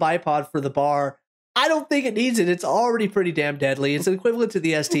praising the bipod for the bar. I don't think it needs it. It's already pretty damn deadly. It's equivalent to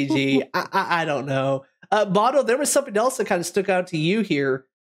the STG. I don't know. Mono, there was something else that kind of stuck out to you here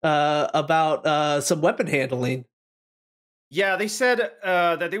about some weapon handling. Yeah, they said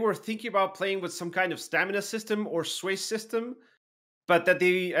that they were thinking about playing with some kind of stamina system or sway system, but that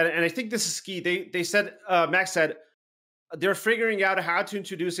and I think this is key. They said, Max said, they're figuring out how to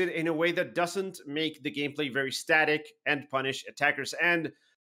introduce it in a way that doesn't make the gameplay very static and punish attackers. And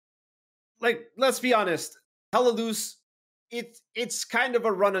let's be honest, Hella Loose, it's kind of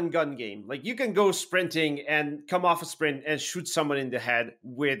a run and gun game. Like, you can go sprinting and come off a sprint and shoot someone in the head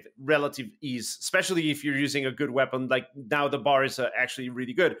with relative ease, especially if you're using a good weapon. Like, now the bar is actually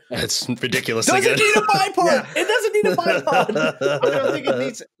really good. It's ridiculously good. Doesn't need a bipod. Yeah. It doesn't need a bipod. I don't think it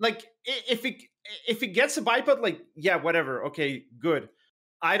needs, if it gets a bipod, whatever. Okay, good.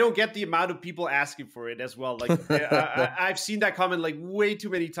 I don't get the amount of people asking for it as well. Like, I've seen that comment way too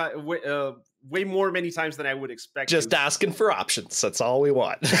many times, way more many times than I would expect. Just asking for options. That's all we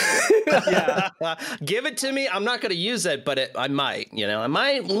want. Yeah, give it to me. I'm not going to use it, but I might. I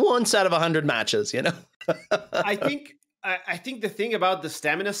might once out of 100 matches. I think the thing about the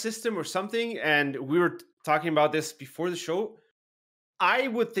stamina system or something, and we were talking about this before the show. I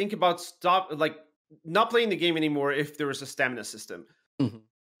would think about not playing the game anymore if there was a stamina system. Mm-hmm.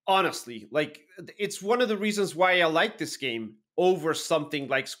 Honestly, it's one of the reasons why I like this game over something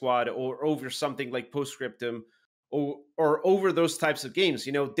like Squad or over something like Postscriptum or over those types of games.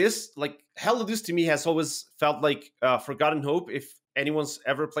 This, Hella Loose to me has always felt like Forgotten Hope. If anyone's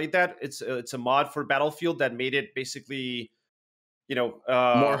ever played that, it's a mod for Battlefield that made it basically, more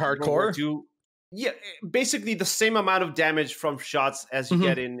hardcore. Yeah, basically the same amount of damage from shots as you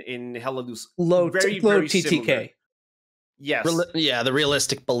get in Hella Loose. Low TTK. Similar. Yes. The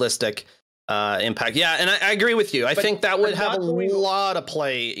realistic ballistic impact. Yeah, and I agree with you. I think that would have a lot of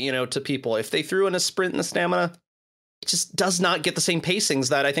play, to people. If they threw in a sprint and a stamina, it just does not get the same pacings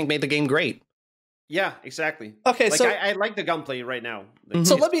that I think made the game great. Yeah, exactly. Okay, like so I like the gunplay right now. Like,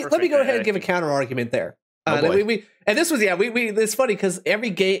 so it's let me perfect. go ahead and give a counter argument there. boy. We and this was we it's funny because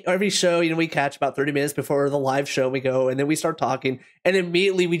every show, we catch about 30 minutes before the live show, we go and then we start talking and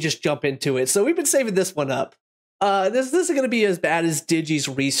immediately we just jump into it. So we've been saving this one up. This isn't going to be as bad as Digi's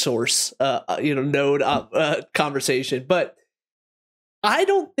resource node conversation, but I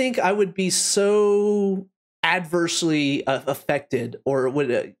don't think I would be so adversely affected or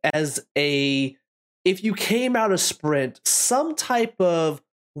would if you came out of sprint, some type of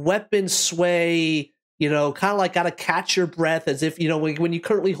weapon sway, kind of like got to catch your breath as if, when you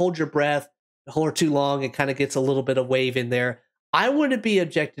currently hold your breath, hold too long, it kind of gets a little bit of wave in there. I wouldn't be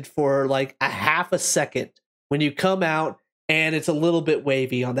objected for like a half a second when you come out and it's a little bit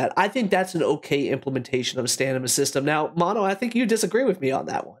wavy on that. I think that's an okay implementation of a stamina system. Now, Mono, I think you disagree with me on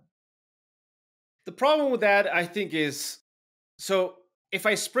that one. The problem with that, I think, is so if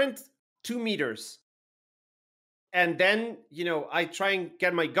I sprint 2 meters and then, I try and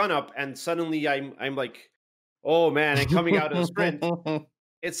get my gun up and suddenly I'm like, oh man, I'm coming out of the sprint.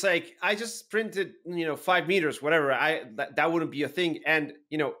 It's like, I just sprinted, 5 meters, whatever. That wouldn't be a thing. And,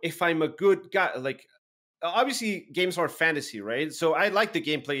 if I'm a good guy, like, obviously games are fantasy, right? So I like the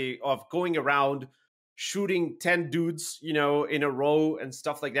gameplay of going around, shooting 10 dudes, in a row and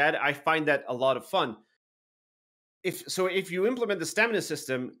stuff like that. I find that a lot of fun. If you implement the stamina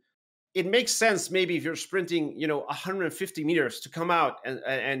system, it makes sense maybe if you're sprinting, 150 meters to come out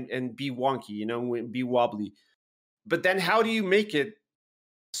and be wonky, be wobbly. But then how do you make it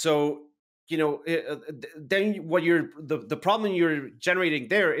so, then what the problem you're generating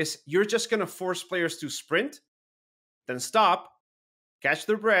there is you're just going to force players to sprint, then stop, catch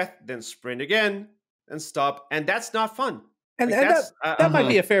their breath, then sprint again, and stop. And that's not fun. And that might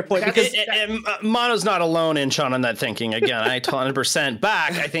be a fair point because Mono's not alone in Sean on that thinking. Again, I 100%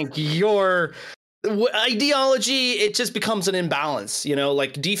 back. I think your ideology, it just becomes an imbalance.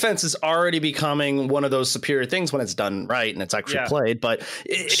 Like defense is already becoming one of those superior things when it's done right and it's actually played. But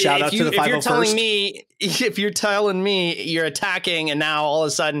shout out to the 501st. If you're telling me you're attacking and now all of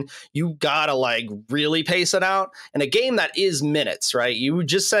a sudden you gotta like really pace it out in a game that is minutes, right? You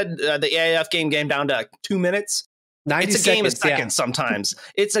just said the AIF game down to 2 minutes. 90 it's a game of seconds sometimes.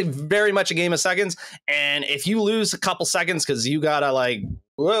 It's very much a game of seconds. And if you lose a couple seconds because you gotta like,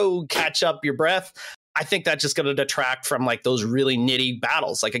 catch up your breath, I think that's just gonna detract from like those really nitty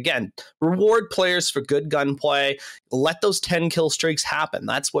battles. Like, again, reward players for good gunplay. Let those 10 kill streaks happen.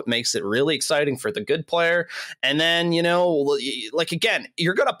 That's what makes it really exciting for the good player. And then, like, again,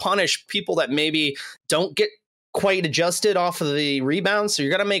 you're gonna punish people that maybe don't get quite adjusted off of the rebound. So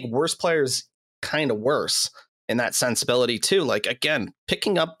you're gonna make worse players kind of worse. In that sensibility too. Like, again,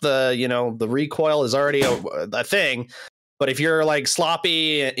 picking up the recoil is already a thing, but if you're like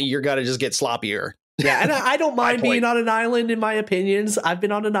sloppy, you're gonna just get sloppier. Yeah, and I don't mind being on an island in my opinions. I've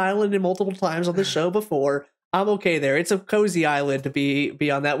been on an island in multiple times on the show before. I'm okay there. It's a cozy island to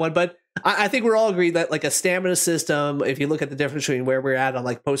be on that one, but I think we're all agreed that like a stamina system, if you look at the difference between where we're at on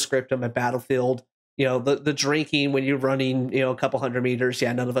like Postscriptum and Battlefield, the drinking when you're running, a couple 100 meters,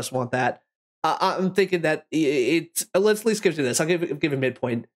 none of us want that. I'm thinking that let's at least give to this. I'll give a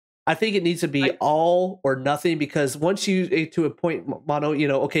midpoint. I think it needs to be all or nothing because once you to a point, Mono,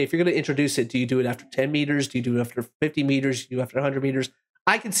 okay, if you're going to introduce it, do you do it after 10 meters? Do you do it after 50 meters? Do you do it after 100 meters?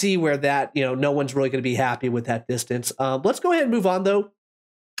 I can see where that, no one's really going to be happy with that distance. Let's go ahead and move on though.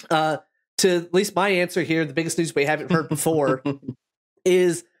 To at least my answer here, the biggest news we haven't heard before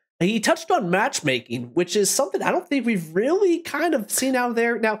is he touched on matchmaking, which is something I don't think we've really kind of seen out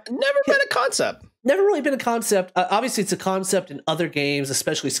there. Now, never been a concept. Never really been a concept. Obviously, it's a concept in other games,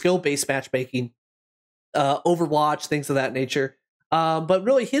 especially skill-based matchmaking, Overwatch, things of that nature. But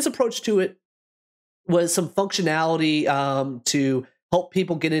really, his approach to it was some functionality to help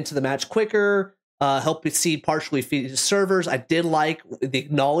people get into the match quicker, help seed partially feed servers. I did like the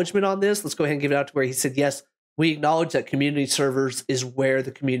acknowledgement on this. Let's go ahead and give it out to where he said, yes, we acknowledge that community servers is where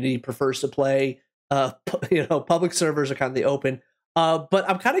the community prefers to play. Public servers are kind of the open. But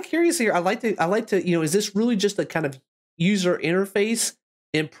I'm kind of curious here. I like to, is this really just a kind of user interface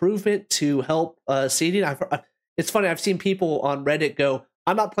improvement to help seeding? It's funny. I've seen people on Reddit go,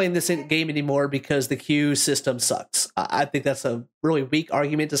 I'm not playing this game anymore because the queue system sucks. I think that's a really weak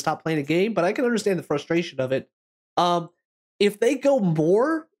argument to stop playing a game, but I can understand the frustration of it. If they go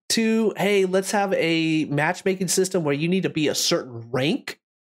more to, hey, let's have a matchmaking system where you need to be a certain rank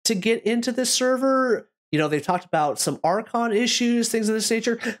to get into this server. They've talked about some Archon issues, things of this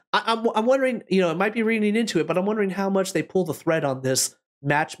nature. I'm wondering, it might be reading into it, but I'm wondering how much they pull the thread on this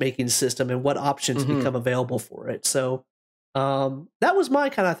matchmaking system and what options become available for it. So That was my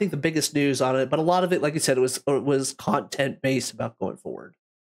kind of, I think, the biggest news on it. But a lot of it, like you said, it was content based about going forward.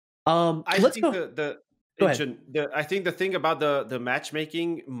 Let's think go. Go ahead. I think the thing about the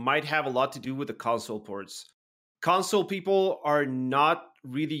matchmaking might have a lot to do with the console ports. Console people are not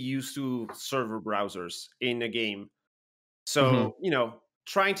really used to server browsers in a game. So,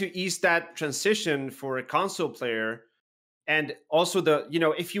 trying to ease that transition for a console player, and also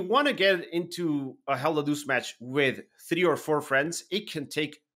if you want to get into a Hell to Loose match with 3 or 4 friends, it can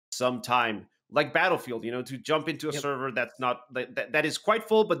take some time. Like Battlefield, to jump into a server that's not that is quite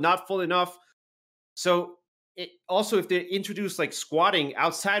full but not full enough. So also, if they introduce like squatting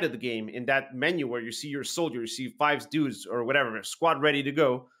outside of the game in that menu where you see your soldier, you see 5 dudes or whatever, squad ready to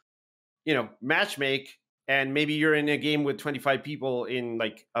go, match make, and maybe you're in a game with 25 people in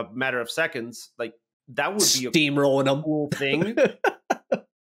like a matter of seconds, like that would be a steamrolling them cool thing.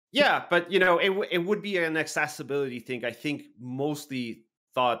 Yeah, but it would be an accessibility thing. I think mostly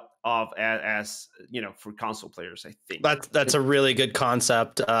thought of as for console players. I think that's a really good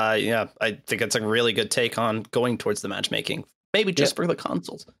concept. I think it's a really good take on going towards the matchmaking. Maybe just for the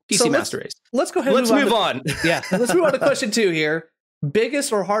consoles. PC Master Race. Let's go ahead. Let's move on. Yeah, let's move on to question 2 here.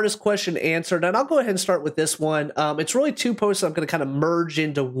 Biggest or hardest question answered, and I'll go ahead and start with this one. It's really 2 posts. I'm going to kind of merge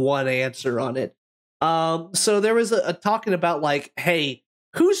into one answer on it. So there was a talking about like, hey,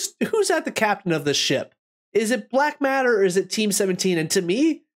 who's at the captain of the ship? Is it Black Matter or is it Team 17? And to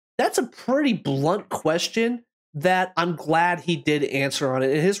me, that's a pretty blunt question that I'm glad he did answer on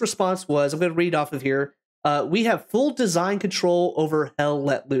it. And his response was, I'm going to read off of here. We have full design control over Hell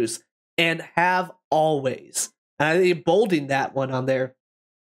Let Loose and have always. And I bolding that one on there.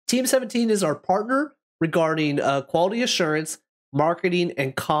 Team 17 is our partner regarding quality assurance, marketing,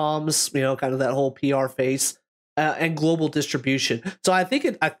 and comms, kind of that whole PR face, and global distribution. So I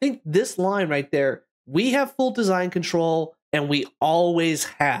think this line right there, we have full design control and we always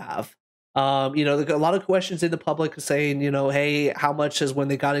have. A lot of questions in the public saying, hey, how much is when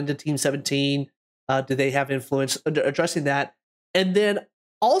they got into Team 17? Do they have influence? Addressing that. And then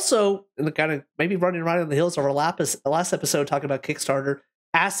also, kind of maybe running right on the heels of our last episode talking about Kickstarter,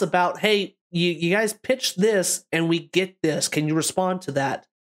 asks about, hey, you guys pitched this and we get this. Can you respond to that?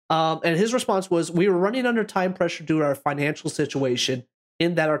 And his response was, we were running under time pressure due to our financial situation,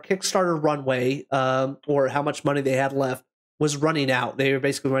 in that our Kickstarter runway, or how much money they had left, was running out. They were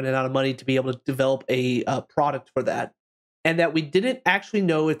basically running out of money to be able to develop a product for that. And that we didn't actually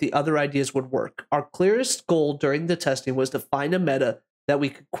know if the other ideas would work. Our clearest goal during the testing was to find a meta that we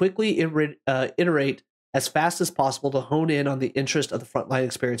could quickly iterate as fast as possible to hone in on the interest of the frontline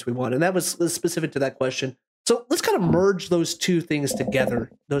experience we want. And that was specific to that question. So let's kind of merge those 2 things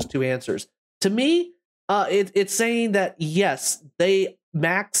together, those 2 answers. To me, it's saying that, yes,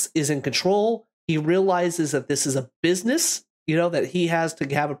 Max is in control. He realizes that this is a business, that he has to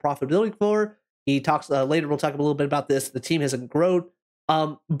have a profitability for. He talks later, we'll talk a little bit about this. The team hasn't grown,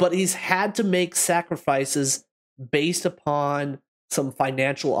 but he's had to make sacrifices based upon some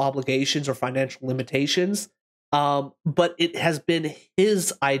financial obligations or financial limitations. But it has been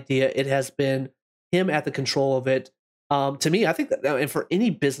his idea. It has been him at the control of it. To me, I think that, and for any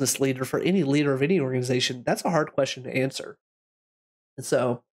business leader, for any leader of any organization, that's a hard question to answer. And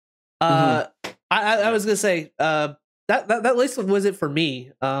so, I was going to say that at least was it for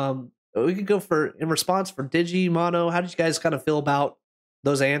me. We could go in response for Digi, Mono. How did you guys kind of feel about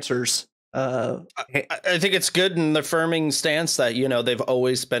those answers? I think it's good in the firming stance that, they've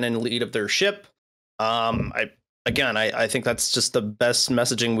always been in lead of their ship. I think that's just the best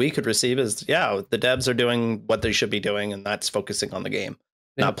messaging we could receive is, the devs are doing what they should be doing, and that's focusing on the game,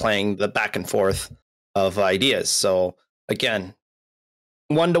 not playing the back and forth of ideas. So again,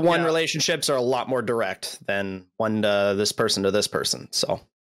 one-to-one relationships are a lot more direct than one to this person to this person. So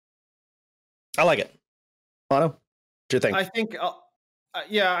I like it. Mono, what do you think? I think,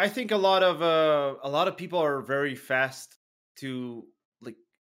 I think a lot of people are very fast to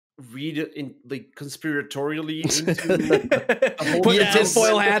read in conspiratorially into put your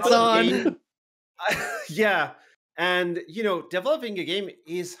tinfoil hats on. And developing a game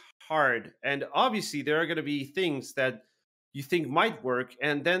is hard, and obviously there are going to be things that you think might work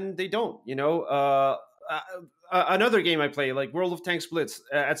and then they don't. Another game I play, like World of Tanks Blitz,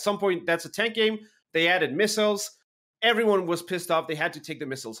 at some point, that's a tank game. They added missiles. Everyone was pissed off. They had to take the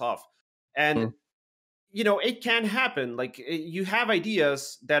missiles off. And, it can happen. Like, you have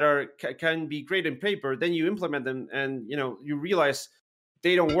ideas that can be great in paper, then you implement them and, you realize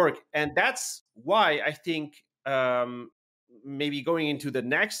they don't work. And that's why I think maybe going into the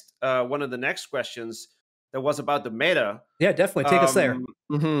next, one of the next questions that was about the meta. Yeah, definitely. Take us there.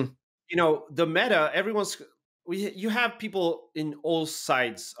 The meta, everyone's, you have people in all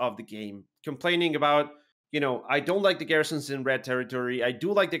sides of the game complaining about, I don't like the garrisons in red territory. I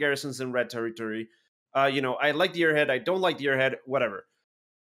do like the garrisons in red territory. I like the airhead. I don't like the airhead. Whatever.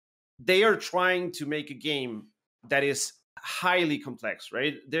 They are trying to make a game that is highly complex,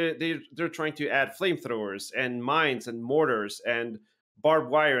 right? They're trying to add flamethrowers and mines and mortars and barbed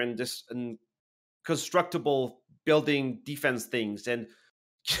wire and constructible building defense things, and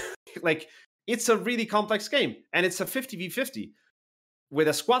like, it's a really complex game, and it's a 50v50 with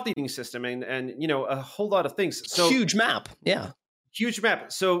a squad leading system and a whole lot of things. So huge map. Huge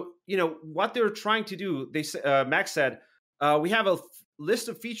map. So what they're trying to do, Max said, we have a list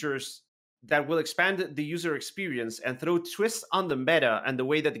of features that will expand the user experience and throw twists on the meta and the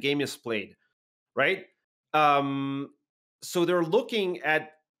way that the game is played, right? So they're looking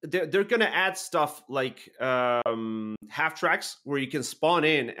at, they're going to add stuff like half tracks where you can spawn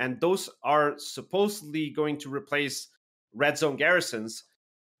in, and those are supposedly going to replace red zone garrisons.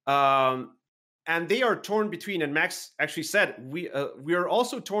 And they are torn between, and Max actually said, we are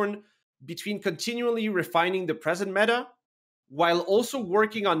also torn between continually refining the present meta while also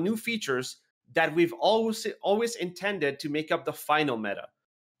working on new features that we've always intended to make up the final meta.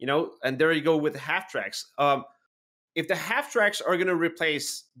 And there you go with half tracks. If the half tracks are going to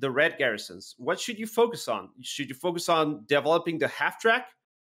replace the red garrisons, what should you focus on? Should you focus on developing the half track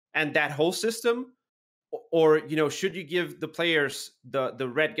and that whole system? Or, should you give the players the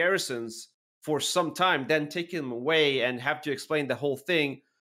red garrisons for some time, then take them away and have to explain the whole thing?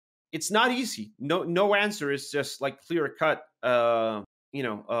 It's not easy. No answer is just like clear cut, of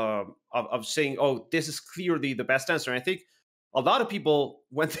saying, oh, this is clearly the best answer. And I think a lot of people,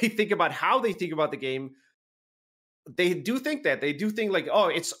 when they think about how they think about the game, they do think that. They do think like, oh,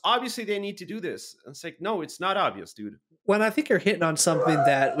 it's obviously they need to do this. And it's like, no, it's not obvious, dude. Well, I think you're hitting on something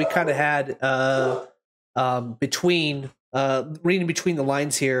that we kind of had reading between the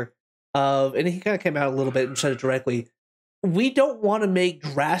lines here. And he kind of came out a little bit and said it directly. We don't want to make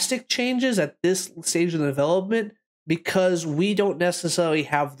drastic changes at this stage of the development because we don't necessarily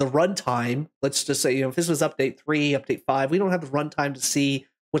have the runtime. Let's just say, if this was update 3, update 5, we don't have the runtime to see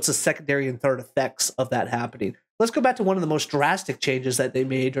what's the secondary and third effects of that happening. Let's go back to one of the most drastic changes that they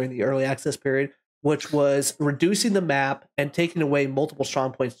made during the early access period, which was reducing the map and taking away multiple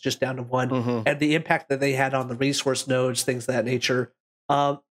strong points just down to one, and the impact that they had on the resource nodes, things of that nature.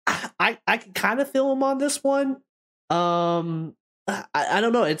 I can kind of feel them on this one. I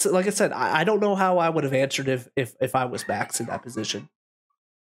don't know. It's like I said, I don't know how I would have answered if I was Max in that position.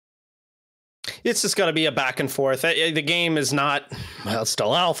 It's just got to be a back and forth. The game is not, well, it's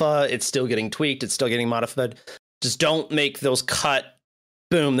still alpha. It's still getting tweaked. It's still getting modified. Just don't make those cut.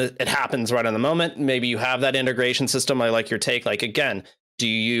 Boom, it happens right in the moment. Maybe you have that integration system. I like your take. Like, again, do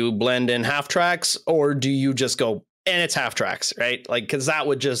you blend in half tracks or do you just go, and it's half tracks, right? Like, because that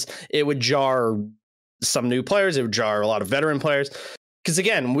would it would jar some new players. It would jar a lot of veteran players. Because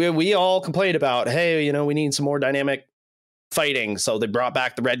again, we all complained about, hey, we need some more dynamic fighting. So they brought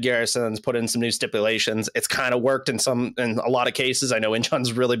back the red garrisons, put in some new stipulations. It's kind of worked in a lot of cases. I know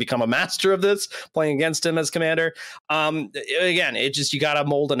Inchun's really become a master of this, playing against him as commander. Again, you got to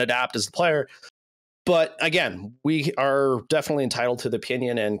mold and adapt as the player. But again, we are definitely entitled to the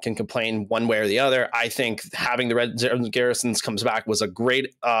opinion and can complain one way or the other. I think having the red garrisons comes back was a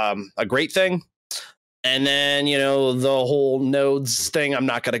great thing. And then, the whole nodes thing, I'm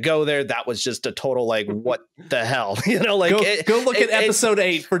not going to go there. That was just a total, like, what the hell? Go look at episode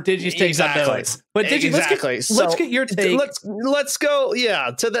 8 for Digi's takes on nodes. But Digi, let's get your take. Let's go,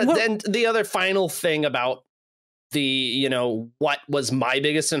 to then the other final thing about the, what was my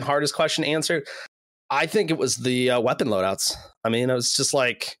biggest and hardest question answered. I think it was the weapon loadouts. I mean, it was just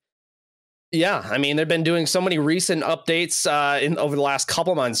like, they've been doing so many recent updates over the last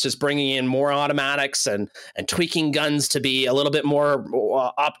couple months, just bringing in more automatics and tweaking guns to be a little bit more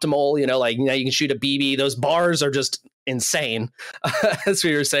optimal. Like now you can shoot a BB. Those bars are just insane, as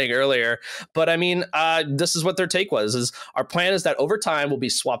we were saying earlier. But I mean, this is what their take was: is our plan is that over time we'll be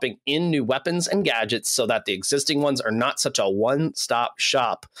swapping in new weapons and gadgets so that the existing ones are not such a one-stop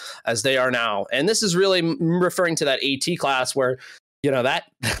shop as they are now. And this is really referring to that AT class where, that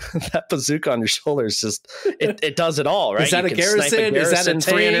bazooka on your shoulder is just, it does it all, right? Is that a garrison? Is that a tank?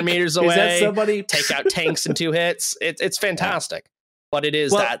 300 meters away? Is that somebody? Take out tanks in 2 hits. It's fantastic. But it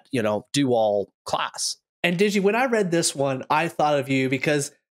is that, do-all class. And Digi, when I read this one, I thought of you,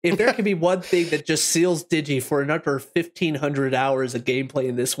 because if there can be one thing that just seals Digi for another 1,500 hours of gameplay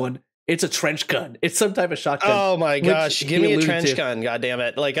in this one, it's a trench gun. It's some type of shotgun. Oh my gosh! Give me a trench gun, God damn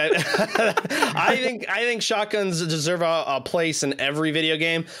it! Like I think shotguns deserve a place in every video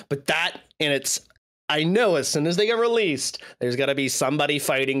game, but that in its I know as soon as they get released, there's got to be somebody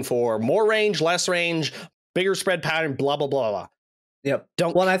fighting for more range, less range, bigger spread pattern, blah, blah, blah, blah. Yep.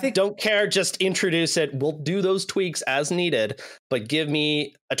 I don't care. Just introduce it. We'll do those tweaks as needed, but give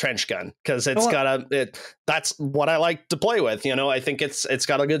me a trench gun because that's what I like to play with. I think it's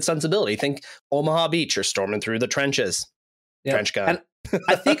got a good sensibility. Think Omaha Beach, you're storming through the trenches. Yep. Trench gun. And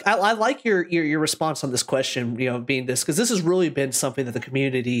I think I like your response on this question, being this, because this has really been something that the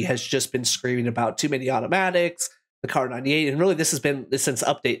community has just been screaming about. Too many automatics, the Kar 98, and really this has been since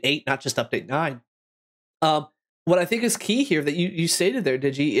update 8, not just update 9. What I think is key here that you stated there,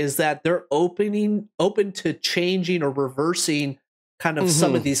 Digi, is that they're open to changing or reversing kind of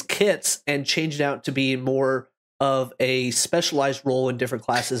some of these kits and changing out to be more of a specialized role in different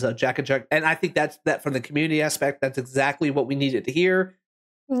classes of Jack and Jack. And I think that from the community aspect, that's exactly what we needed to hear.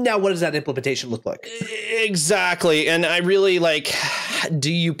 Now, what does that implementation look like? Exactly. And I really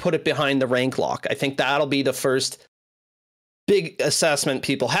do you put it behind the rank lock? I think that'll be the first big assessment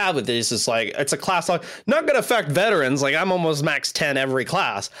people have with this. Is it's a class lock, not going to affect veterans. I'm almost max 10 every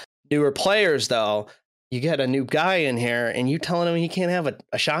class. Newer players, though, you get a new guy in here and you telling him he can't have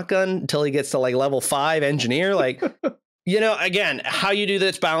a shotgun until he gets to level 5 engineer. Again, how you do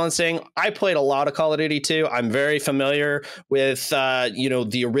this balancing. I played a lot of Call of Duty 2. I'm very familiar with,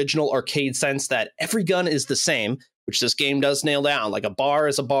 the original arcade sense that every gun is the same, which this game does nail down. A bar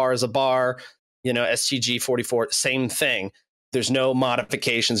is a bar is a bar, STG 44, same thing. There's no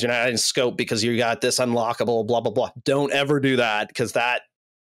modifications. You're not in scope because you got this unlockable, blah, blah, blah. Don't ever do that because that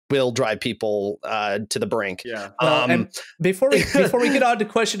will drive people to the brink. Yeah. And before we get on to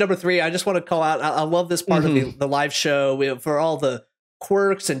question number 3, I just want to call out. I love this part of the live show for all the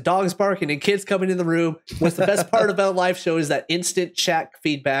quirks and dogs barking and kids coming in the room. What's the best part about a live show is that instant chat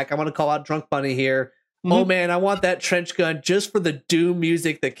feedback. I want to call out Drunk Bunny here. Oh man, I want that trench gun just for the Doom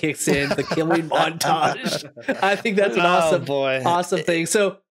music that kicks in, the killing montage. I think that's an awesome thing.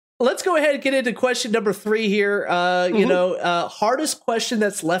 So let's go ahead and get into question number 3 here. Hardest question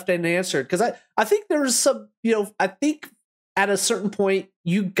that's left unanswered. Because I think there's some, I think at a certain point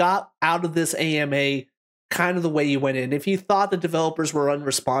you got out of this AMA kind of the way you went in. If you thought the developers were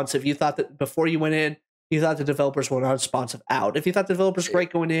unresponsive, you thought that before you went in, you thought the developers were unresponsive out. If you thought the developers were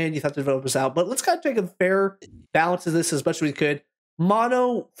great going in, you thought the developers out. But let's kind of take a fair balance of this as much as we could.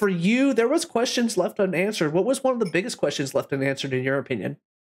 Mono, for you, there was questions left unanswered. What was one of the biggest questions left unanswered in your opinion?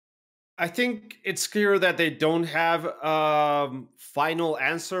 I think it's clear that they don't have a final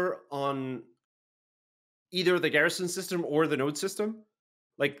answer on either the garrison system or the node system.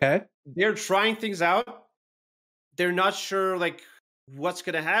 They're trying things out. They're not sure what's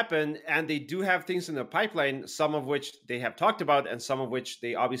going to happen, and they do have things in the pipeline, some of which they have talked about and some of which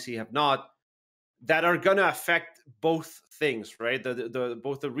they obviously have not, that are going to affect both things, right?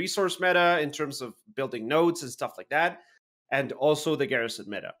 Both the resource meta in terms of building nodes and stuff like that, and also the garrison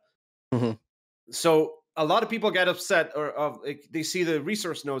meta. So a lot of people get upset they see the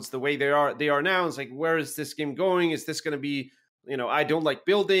resource nodes the way they are now. It's where is this game going? Is this going to be, I don't like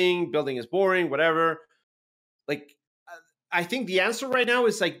building is boring, whatever. I think the answer right now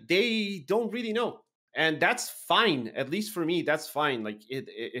is they don't really know, and that's fine. At least for me, that's fine.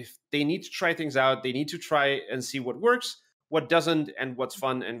 If they need to try things out, they need to try and see what works, what doesn't, and what's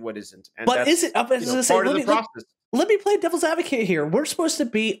fun and what isn't. And but is it part of the process? Let me play devil's advocate here. We're supposed to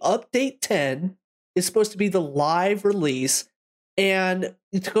be update 10 is supposed to be the live release, and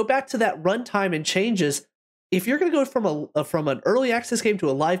to go back to that runtime and changes. If you're going to go from an early access game to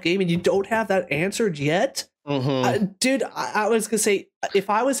a live game and you don't have that answered yet, dude, I was going to say, if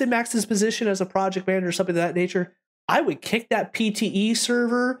I was in Max's position as a project manager or something of that nature, I would kick that PTE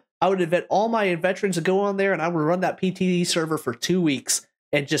server. I would invite all my veterans to go on there and I would run that PTE server for 2 weeks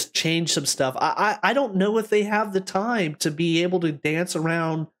and just change some stuff. I don't know if they have the time to be able to dance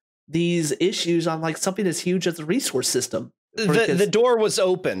around these issues on something as huge as the resource system. The door was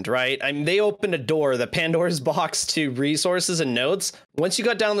opened, right? I mean, they opened a door, the Pandora's box to resources and nodes. Once you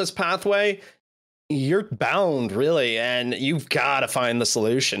got down this pathway, you're bound, really, and you've got to find the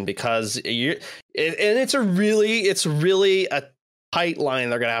solution because it's really a tight line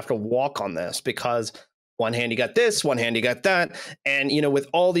they're gonna have to walk on this because one hand you got this, one hand you got that, and with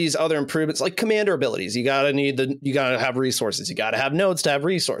all these other improvements like commander abilities, you gotta have resources, you gotta have nodes to have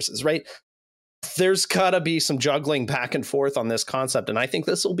resources, right? There's got to be some juggling back and forth on this concept. And I think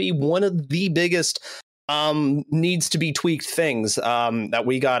this will be one of the biggest needs to be tweaked things that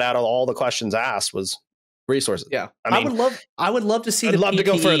we got out of all the questions asked was resources. Yeah. I would love to see I'd love to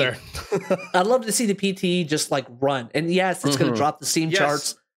go further. I'd love to see the PTE just run. And yes, it's going to drop the Steam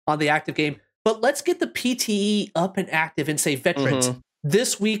charts on the active game. But let's get the PTE up and active and say, veterans,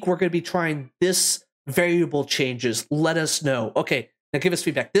 this week we're going to be trying this variable changes. Let us know. Okay, now give us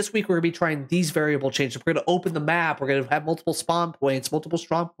feedback. This week we're going to be trying these variable changes. We're going to open the map. We're going to have multiple spawn points, multiple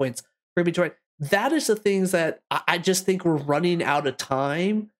strong points. We're going to be trying. That is the things that I just think we're running out of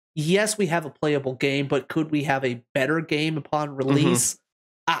time. Yes, we have a playable game, but could we have a better game upon release?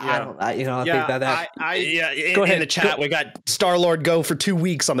 I don't. I think that. Go ahead. In the chat, we got Star-Lord go for 2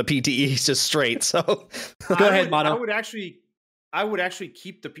 weeks on the PTE just straight. So go ahead, Mono. I would actually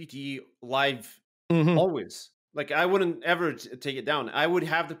keep the PTE live always. Like, I wouldn't ever take it down. I would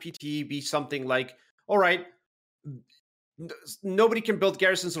have the PTE be something like, all right, nobody can build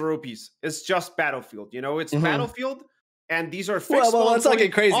garrisons or OPs. It's just Battlefield. It's Battlefield, and these are fixed. Well, let's not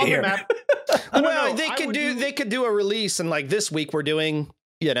get crazy here. Well, they could do a release, and like this week we're doing,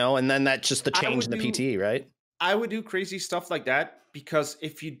 and then that's just the change in the PTE, right? I would do crazy stuff like that, because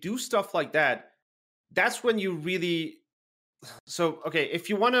if you do stuff like that, that's when you really. So, okay, if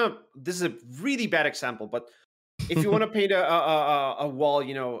you want to, this is a really bad example, but if you want to paint a wall,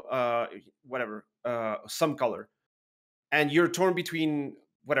 whatever, some color, and you're torn between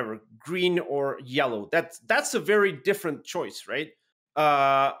whatever, green or yellow, that's a very different choice, right?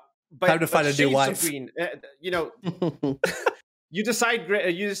 But time to find a new wife. Green, you decide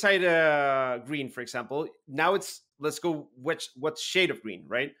green, for example. Now let's go what shade of green,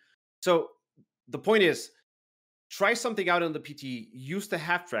 right? So the point is, try something out on the PT. Use the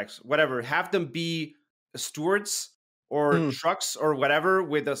half tracks, whatever. Have them be stewards or trucks or whatever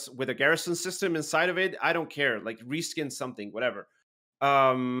with a garrison system inside of it. I don't care. Like, reskin something, whatever.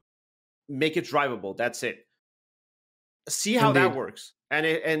 Make it drivable. That's it. See how that works, and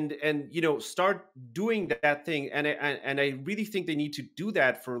start doing that thing. And I really think they need to do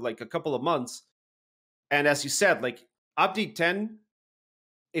that for like a couple of months. And as you said, like update 10.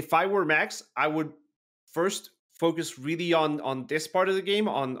 If I were Max, I would first focus really on this part of the game,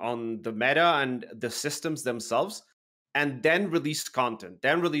 on the meta and the systems themselves, and then release content.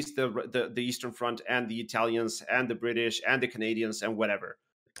 Then release the Eastern Front and the Italians and the British and the Canadians and whatever.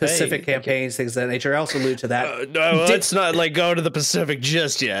 Pacific campaigns, things of that nature. I also allude to that. No, let's not go to the Pacific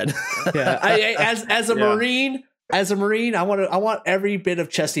just yet. Yeah, as a Marine, I want every bit of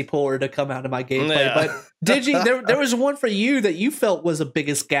Chesty Puller to come out of my gameplay. Yeah. But Digi, there was one for you that you felt was the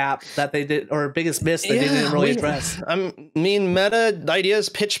biggest gap that they did, or biggest miss that they didn't really address. Meta ideas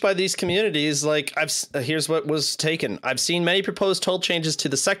pitched by these communities. Like, here's what was taken. I've seen many proposed toll changes to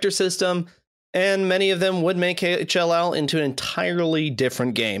the sector system, and many of them would make HLL into an entirely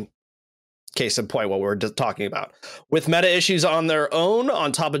different game. Case in point, what we're talking about. With meta issues on their own,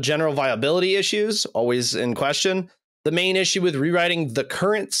 on top of general viability issues, always in question, the main issue with rewriting the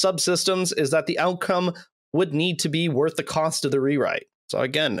current subsystems is that the outcome would need to be worth the cost of the rewrite. So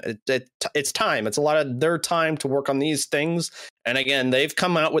again, it's time. It's a lot of their time to work on these things. And again, they've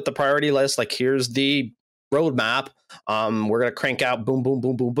come out with the priority list. Like, here's the roadmap. We're going to crank out boom, boom,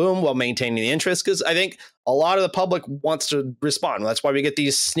 boom, boom, boom, while maintaining the interest, because I think a lot of the public wants to respond. That's why we get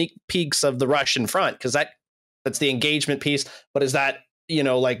these sneak peeks of the Russian front, because that's the engagement piece. But is that,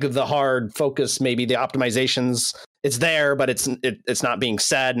 like the hard focus, maybe the optimizations, it's there, but it's not being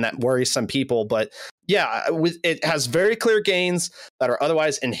said, and that worries some people. But yeah, it has very clear gains that are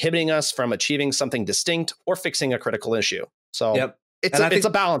otherwise inhibiting us from achieving something distinct or fixing a critical issue. So it's a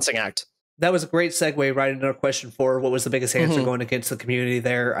balancing act. That was a great segue right into our question 4. What was the biggest answer going against the community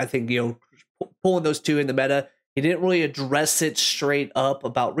there? I think, pulling those two in the meta, he didn't really address it straight up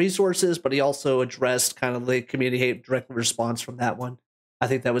about resources, but he also addressed kind of the community direct response from that one. I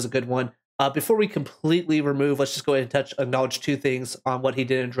think that was a good one. Before we completely remove, let's just go ahead and acknowledge 2 things on what he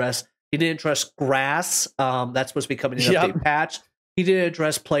didn't address. He didn't address grass. That's supposed to be coming in an update patch. He didn't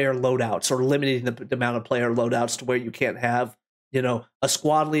address player loadouts, or limiting the amount of player loadouts to where you can't have a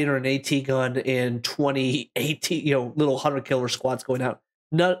squad leader and AT gun in 2018, little 100 killer squads going out.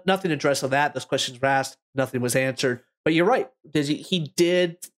 Nothing addressed on that. Those questions were asked. Nothing was answered. But you're right. He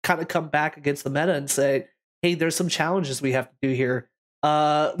did kind of come back against the meta and say, hey, there's some challenges we have to do here.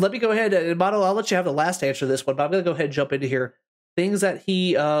 Let me go ahead, and Mono, I'll let you have the last answer to this one, but I'm going to go ahead and jump into here. Things that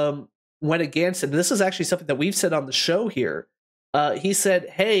he went against, and this is actually something that we've said on the show here. He said,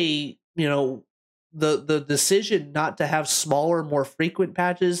 hey, the decision not to have smaller, more frequent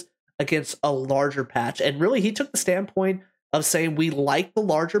patches against a larger patch. And really, he took the standpoint of saying, we like the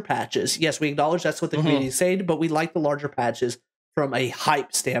larger patches. Yes, we acknowledge that's what the community is saying, but we like the larger patches from a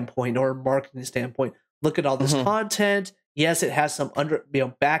hype standpoint or marketing standpoint. Look at all this content. Yes, it has some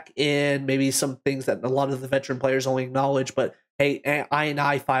back end, maybe some things that a lot of the veteran players only acknowledge, but hey,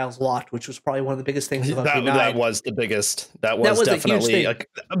 INI files locked, which was probably one of the biggest things about that was the biggest. That was definitely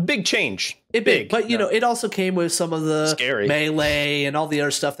a big change. But you know, it also came with some of the Scary. melee and all the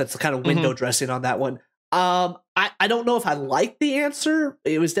other stuff that's kind of window dressing on that one. I don't know if I like the answer.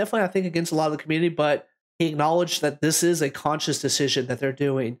 It was definitely, I think, against a lot of the community, but he acknowledged that this is a conscious decision that they're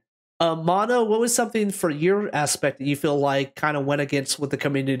doing. Mono, what was something for your aspect that you feel like kind of went against with the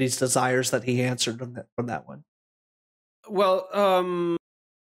community's desires that he answered from that one? Well,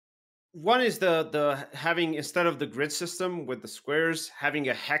 one is the having, instead of the grid system with the squares, having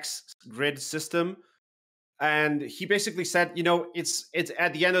a hex grid system. And he basically said, you know, it's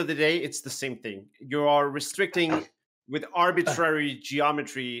at the end of the day, it's the same thing. You are restricting with arbitrary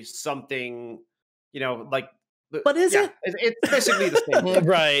geometry something, you know, like. But is it? It's basically the same thing.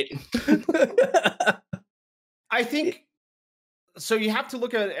 Right. I think so. You have to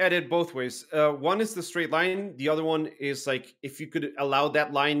look at it both ways. One is the straight line. The other one is like, if you could allow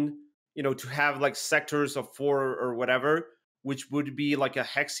that line, you know, to have like sectors of 4 or whatever, which would be like a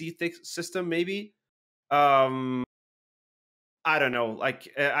hexy system, maybe. I don't know. Like,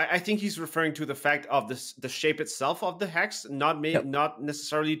 I think he's referring to the fact of the shape itself of the hex, not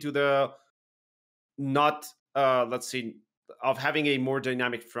necessarily to the let's see, of having a more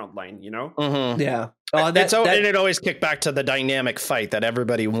dynamic front line, you know? Mm-hmm. Yeah. And it always kicked back to the dynamic fight that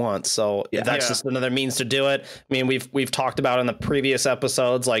everybody wants. So that's just another means to do it. I mean, we've talked about in the previous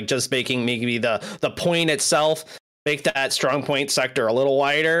episodes, like just making maybe the point itself, make that strong point sector a little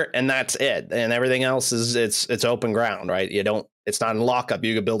wider, and that's it. And everything else is it's open ground, right? It's not in lockup.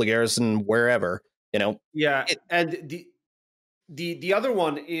 You could build a garrison wherever, you know? Yeah. And the other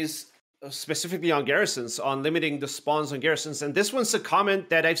one is specifically on garrisons, on limiting the spawns on garrisons. And this one's a comment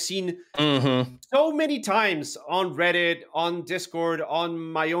that I've seen so many times on Reddit, on Discord, on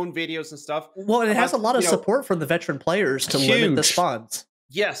my own videos and stuff. Well, and it has a lot of support from the veteran players to limit the spawns.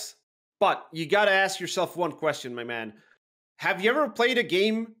 Yes, but you got to ask yourself one question, my man. Have you ever played a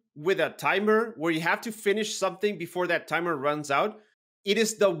game with a timer where you have to finish something before that timer runs out? It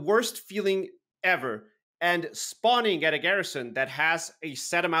is the worst feeling ever. And spawning at a garrison that has a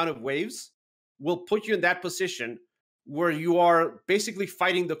set amount of waves will put you in that position where you are basically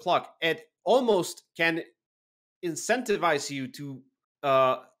fighting the clock. It almost can incentivize you to,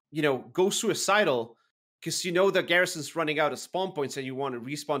 go suicidal because you know the garrison's running out of spawn points and you want to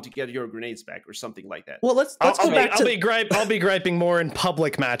respawn to get your grenades back or something like that. Well, let's go back to... I'll be griping more in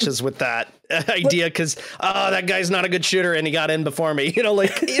public matches with that idea because that guy's not a good shooter and he got in before me. You know,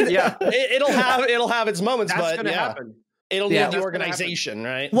 like it'll have its moments, that's but gonna happen. It'll need the organization,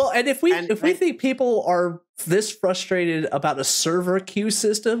 right? Well, and if we think people are this frustrated about a server queue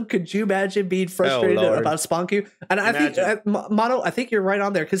system, could you imagine being frustrated about a spawn queue? And I think Mono, I think you're right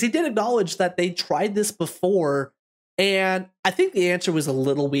on there because he did acknowledge that they tried this before, and I think the answer was a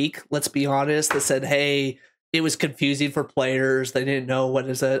little weak. Let's be honest. They said, "Hey, it was confusing for players. They didn't know what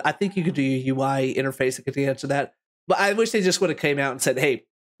is it." I think you could do a UI interface that could answer that, but I wish they just would have came out and said, "Hey,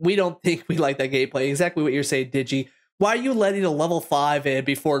 we don't think we like that gameplay." Exactly what you're saying, Digi. Why are you letting a level 5 in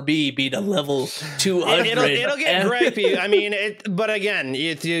before me beat a level 200? It'll get gripey. I mean, but again,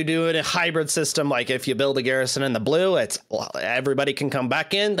 if you do it a hybrid system, like if you build a garrison in the blue, everybody can come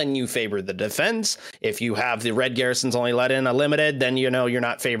back in, then you favor the defense. If you have the red garrisons only let in a limited, then you're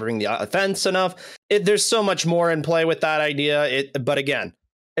not favoring the offense enough. There's so much more in play with that idea. But again,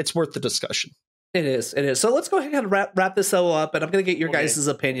 it's worth the discussion. It is. So let's go ahead and wrap this all up, and I'm going to get your guys'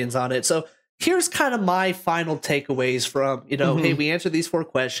 opinions on it. So here's kind of my final takeaways from, hey, we answered these 4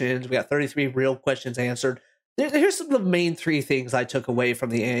 questions. We got 33 real questions answered. Here's some of the main 3 things I took away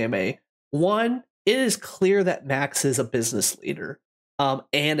from the AMA. 1, it is clear that Max is a business leader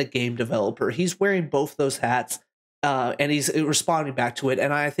and a game developer. He's wearing both those hats and he's responding back to it.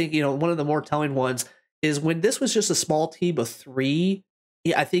 And I think, one of the more telling ones is when this was just a small team of 3,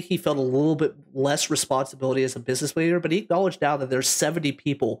 I think he felt a little bit less responsibility as a business leader, but he acknowledged now that there's 70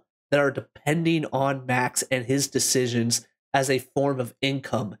 people that are depending on Max and his decisions as a form of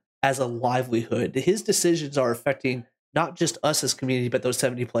income, as a livelihood. His decisions are affecting not just us as community, but those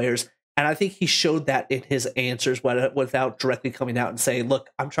 70 players. And I think he showed that in his answers without directly coming out and saying, look,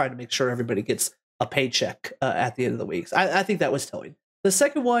 I'm trying to make sure everybody gets a paycheck at the end of the week. I think that was telling. The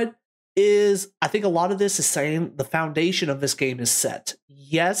second one is, I think a lot of this is saying the foundation of this game is set.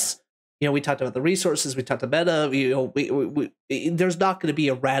 Yes, we talked about the resources, we talked about meta. There's not going to be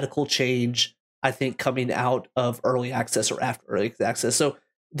a radical change, I think, coming out of early access or after early access. So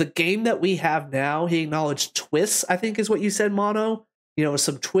the game that we have now, he acknowledged twists, I think is what you said, Mono.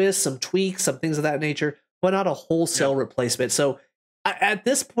 Some twists, some tweaks, some things of that nature, but not a wholesale replacement. So at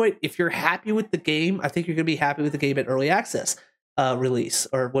this point, if you're happy with the game, I think you're going to be happy with the game at early access. release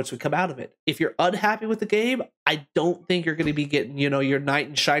or once we come out of it. If you're unhappy with the game, I don't think you're going to be getting, your knight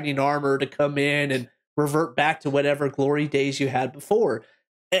in shining armor to come in and revert back to whatever glory days you had before.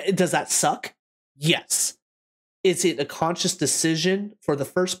 Does that suck? Yes. Is it a conscious decision for the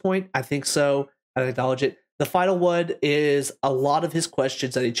first point? I think so. I acknowledge it. The final one is a lot of his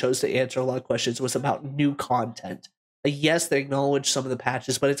questions that he chose to answer, a lot of questions, was about new content. Yes, they acknowledge some of the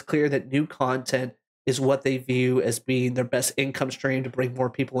patches, but it's clear that new content is what they view as being their best income stream to bring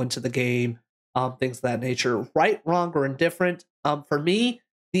more people into the game, things of that nature. Right, wrong, or indifferent. For me,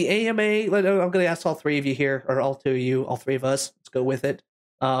 the AMA, I'm going to ask all three of you here, or all two of you, all three of us, let's go with it.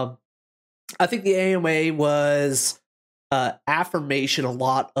 I think the AMA was affirmation a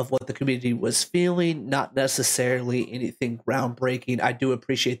lot of what the community was feeling, not necessarily anything groundbreaking. I do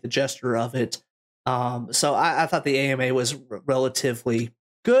appreciate the gesture of it. So I thought the AMA was relatively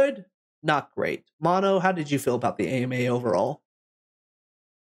good, not great. Mono, how did you feel about the AMA overall?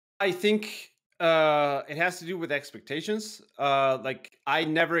 I think it has to do with expectations. Like, I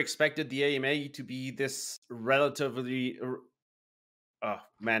never expected the AMA to be this relatively... Oh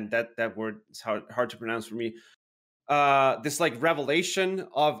man, that word is hard to pronounce for me. This like revelation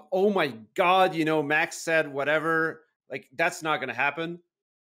of, oh my god, Max said whatever. Like, that's not gonna happen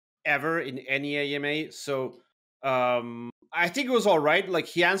ever in any AMA. So I think it was all right. Like,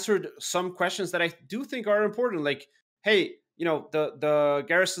 he answered some questions that I do think are important. Like, hey, the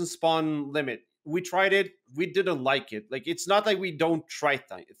garrison spawn limit. We tried it. We didn't like it. Like, it's not like we don't try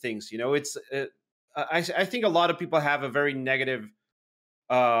things. It's. I think a lot of people have a very negative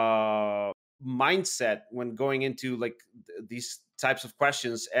mindset when going into like these types of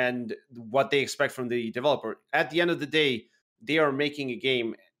questions and what they expect from the developer. At the end of the day, they are making a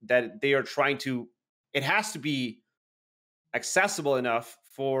game that they are trying to, it has to be accessible enough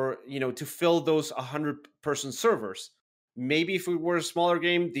for, to fill those 100-person servers. Maybe if it were a smaller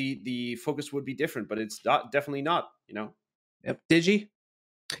game, the focus would be different, but it's definitely not, Yep. Digi?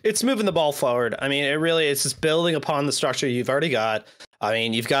 It's moving the ball forward. I mean, it really is just building upon the structure you've already got. I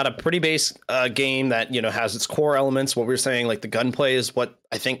mean, you've got a pretty base game that, has its core elements. What we were saying, like the gunplay is what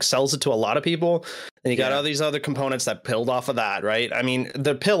I think sells it to a lot of people. And you got all these other components that build off of that, right? I mean,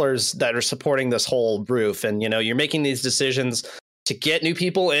 the pillars that are supporting this whole roof, and, you're making these decisions to get new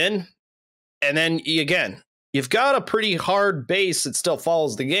people in. And then again, you've got a pretty hard base that still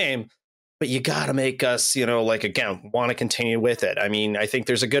follows the game. But you got to make us, again, want to continue with it. I mean, I think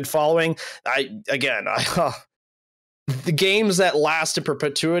there's a good following. The games that last in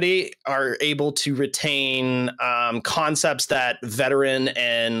perpetuity are able to retain concepts that veteran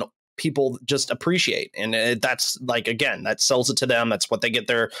and people just appreciate. And that's like, again, that sells it to them. That's what they get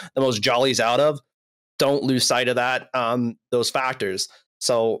the most jollies out of. Don't lose sight of that, those factors.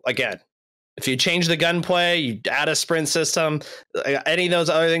 So again, if you change the gunplay, you add a sprint system, any of those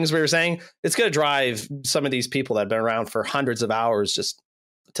other things we were saying, it's going to drive some of these people that have been around for hundreds of hours just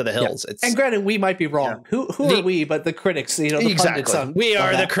to the hills. Yeah. And granted, we might be wrong. Yeah. Who are we? But the critics, the pundits on we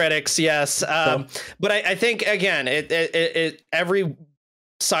are that. The critics, yes. But I think again, it every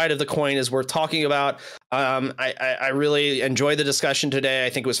side of the coin is worth talking about. I really enjoyed the discussion today. I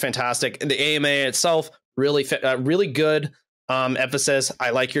think it was fantastic. And the AMA itself, really good emphasis. I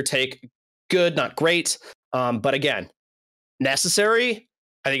like your take. Good, not great, but again, necessary.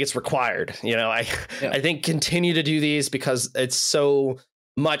 I think it's required. I think continue to do these because it's so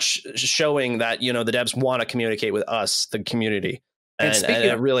much showing that the devs want to communicate with us, the community, and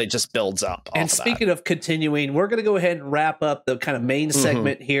it really just builds up. And speaking of continuing, we're going to go ahead and wrap up the kind of main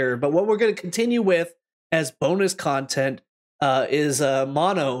segment here. But what we're going to continue with as bonus content is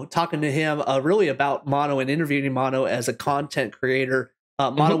Mono, talking to him really about Mono and interviewing Mono as a content creator.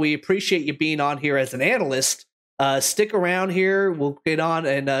 Mono, we appreciate you being on here as an analyst. Stick around here. We'll get on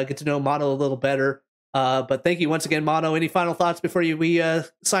and get to know Mono a little better. But thank you once again, Mono. Any final thoughts before we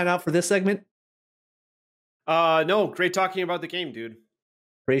sign out for this segment? No, great talking about the game, dude.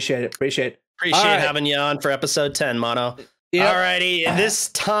 Appreciate it. Appreciate having you on for episode 10, Mono. Yep. Alrighty, this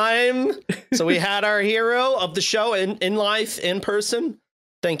time, so we had our hero of the show in life, in person.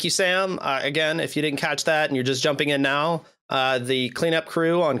 Thank you, Sam. Again, if you didn't catch that and you're just jumping in now, the cleanup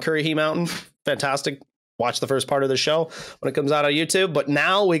crew on Currahee Mountain, fantastic. Watch the first part of the show when it comes out on YouTube. But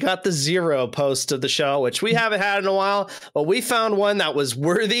now we got the zero post of the show, which we haven't had in a while. But we found one that was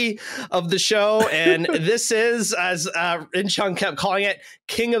worthy of the show. And this is, as Inchung kept calling it,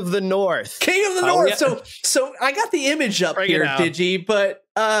 King of the North. King of the North. So I got the image up here, Digi, but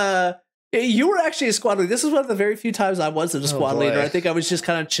you were actually a squad leader. This is one of the very few times I wasn't a squad leader. I think I was just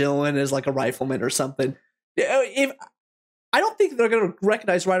kind of chilling as like a rifleman or something. I don't think they're going to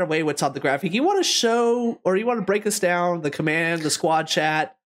recognize right away what's on the graphic. You want to show, or you want to break us down the command, the squad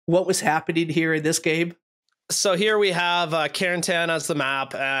chat, what was happening here in this game? So here we have Carentan as the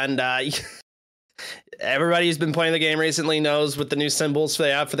map, and everybody who's been playing the game recently knows what the new symbols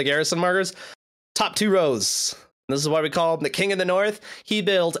they have for the garrison markers. Top 2 rows. This is why we call him the King of the North. He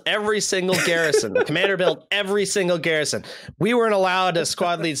built every single garrison. The commander built every single garrison. We weren't allowed as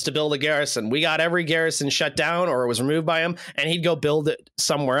squad leads to build a garrison. We got every garrison shut down or it was removed by him, and he'd go build it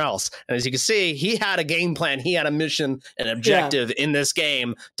somewhere else. And as you can see, he had a game plan. He had a mission, an objective in this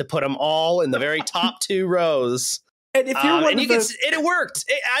game to put them all in the very top 2 rows. And if you're one and of you can, it worked.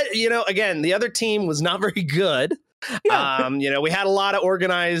 Again, the other team was not very good. Yeah. We had a lot of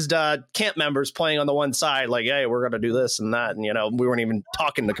organized camp members playing on the one side, like, hey, we're going to do this and that. And, we weren't even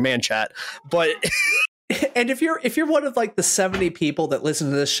talking to command chat. But and if you're one of like the 70 people that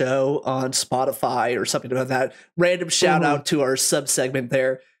listen to this show on Spotify or something like that, random shout out to our sub segment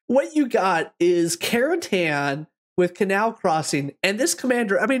there. What you got is Carentan with Canal Crossing and this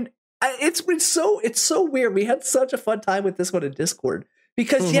commander. I mean, it's so weird. We had such a fun time with this one in Discord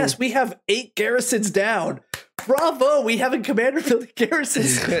because yes, we have 8 garrisons down. Bravo, we have a commander building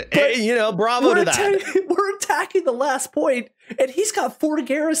garrisons. Bravo to that. We're attacking the last point, and he's got 4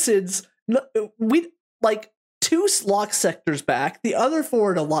 garrisons. We like 2 lock sectors back, the other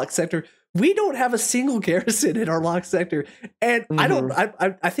 4 in a lock sector. We don't have a single garrison in our lock sector, and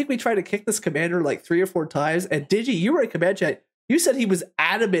I think we tried to kick this commander like 3 or 4 times. And Digi, you were in command chat. You said he was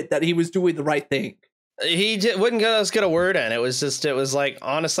adamant that he was doing the right thing. He wouldn't let us get a word in. It was like,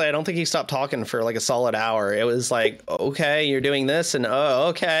 honestly, I don't think he stopped talking for like a solid hour. It was like, okay, you're doing this, and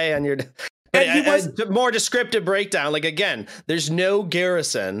okay, and you're. And he was more descriptive breakdown. Like, again, there's no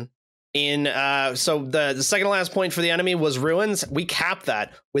garrison in. So the second to last point for the enemy was ruins. We capped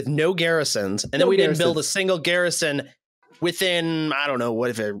that with no garrisons, and then we didn't build a single garrison within. I don't know what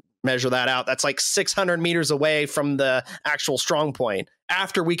if it measure that out. That's like 600 meters away from the actual strong point.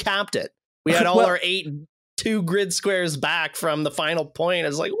 After we capped it. We had all our 2 grid squares back from the final point. I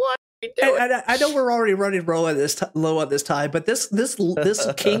was like, what are you doing? And I know we're already running low on this time, but this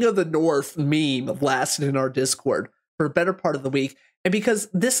King of the North meme lasted in our Discord for a better part of the week. And because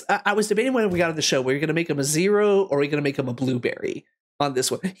this, I was debating when we got on the show, were we going to make him a 0 or are we going to make him a blueberry on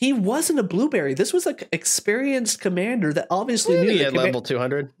this one? He wasn't a blueberry. This was an experienced commander that obviously knew he had level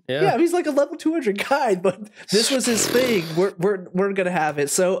 200. Yeah, he's like a level 200 guy, but this was his thing. We're gonna have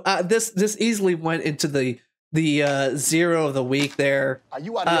it. So this easily went into the 0 of the week there.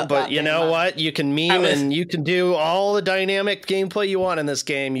 But you know what? You can meme and you can do all the dynamic gameplay you want in this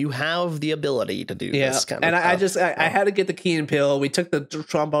game. You have the ability to do this kind of stuff. I had to get the key and pill. We took the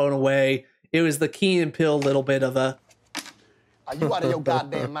trombone away. It was the key and pill little bit of a. Are you out of your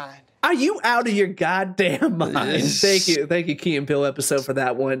goddamn mind? Are you out of your goddamn mind? Thank you, Key and Pill episode for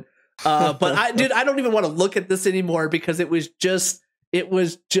that one. But I don't even want to look at this anymore because it was just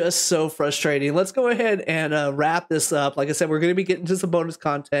so frustrating. Let's go ahead and wrap this up. Like I said, we're going to be getting to some bonus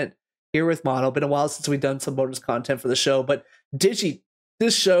content here with Mono. Been a while since we've done some bonus content for the show, but Digi,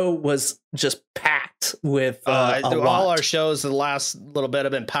 this show was just packed with all our shows. The last little bit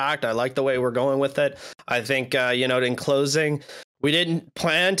have been packed. I like the way we're going with it. I think in closing, we didn't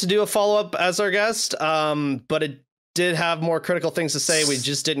plan to do a follow-up as our guest, but it did have more critical things to say. We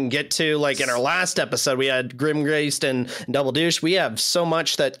just didn't get to, like in our last episode, we had Grim Graced and Double Douche. We have so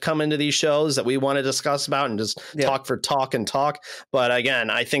much that come into these shows that we want to discuss about and just talk for talk and talk. But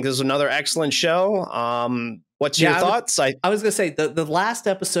again, I think this is another excellent show. What's your thoughts? I was going to say the last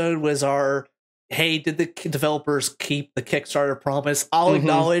episode was our, hey, did the developers keep the Kickstarter promise? I'll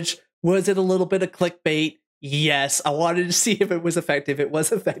acknowledge, was it a little bit of clickbait? Yes. I wanted to see if it was effective. It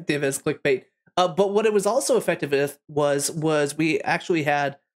was effective as clickbait. But what it was also effective with was we actually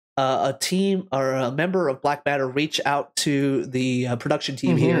had a team or a member of Black Matter reach out to the production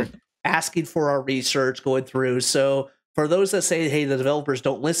team here, asking for our research, going through. So for those that say, hey, the developers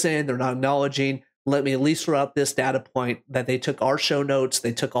don't listen, they're not acknowledging, let me at least throw out this data point that they took our show notes,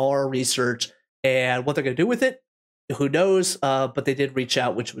 they took all our research, and what they're going to do with it, who knows? But they did reach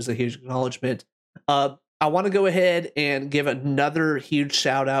out, which was a huge acknowledgement. I want to go ahead and give another huge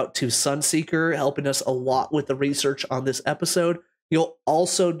shout out to Sunseeker, helping us a lot with the research on this episode. You'll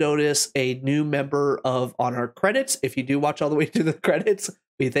also notice a new member on our credits. If you do watch all the way to the credits,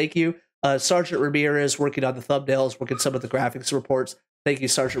 we thank you. Sergeant Ramirez working on the thumbnails, working some of the graphics reports. Thank you,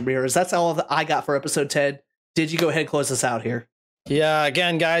 Sergeant Ramirez. That's all that I got for episode 10. Did you go ahead and close us out here? Yeah,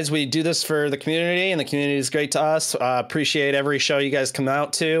 again, guys, we do this for the community, and the community is great to us. Appreciate every show you guys come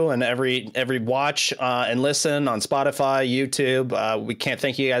out to, and every watch and listen on Spotify, YouTube. We can't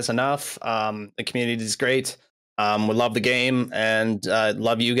thank you guys enough. The community is great. We love the game and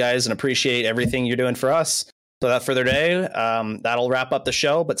love you guys and appreciate everything you're doing for us. So without further ado, that'll wrap up the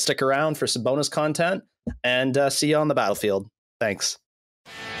show, but stick around for some bonus content and see you on the battlefield. Thanks.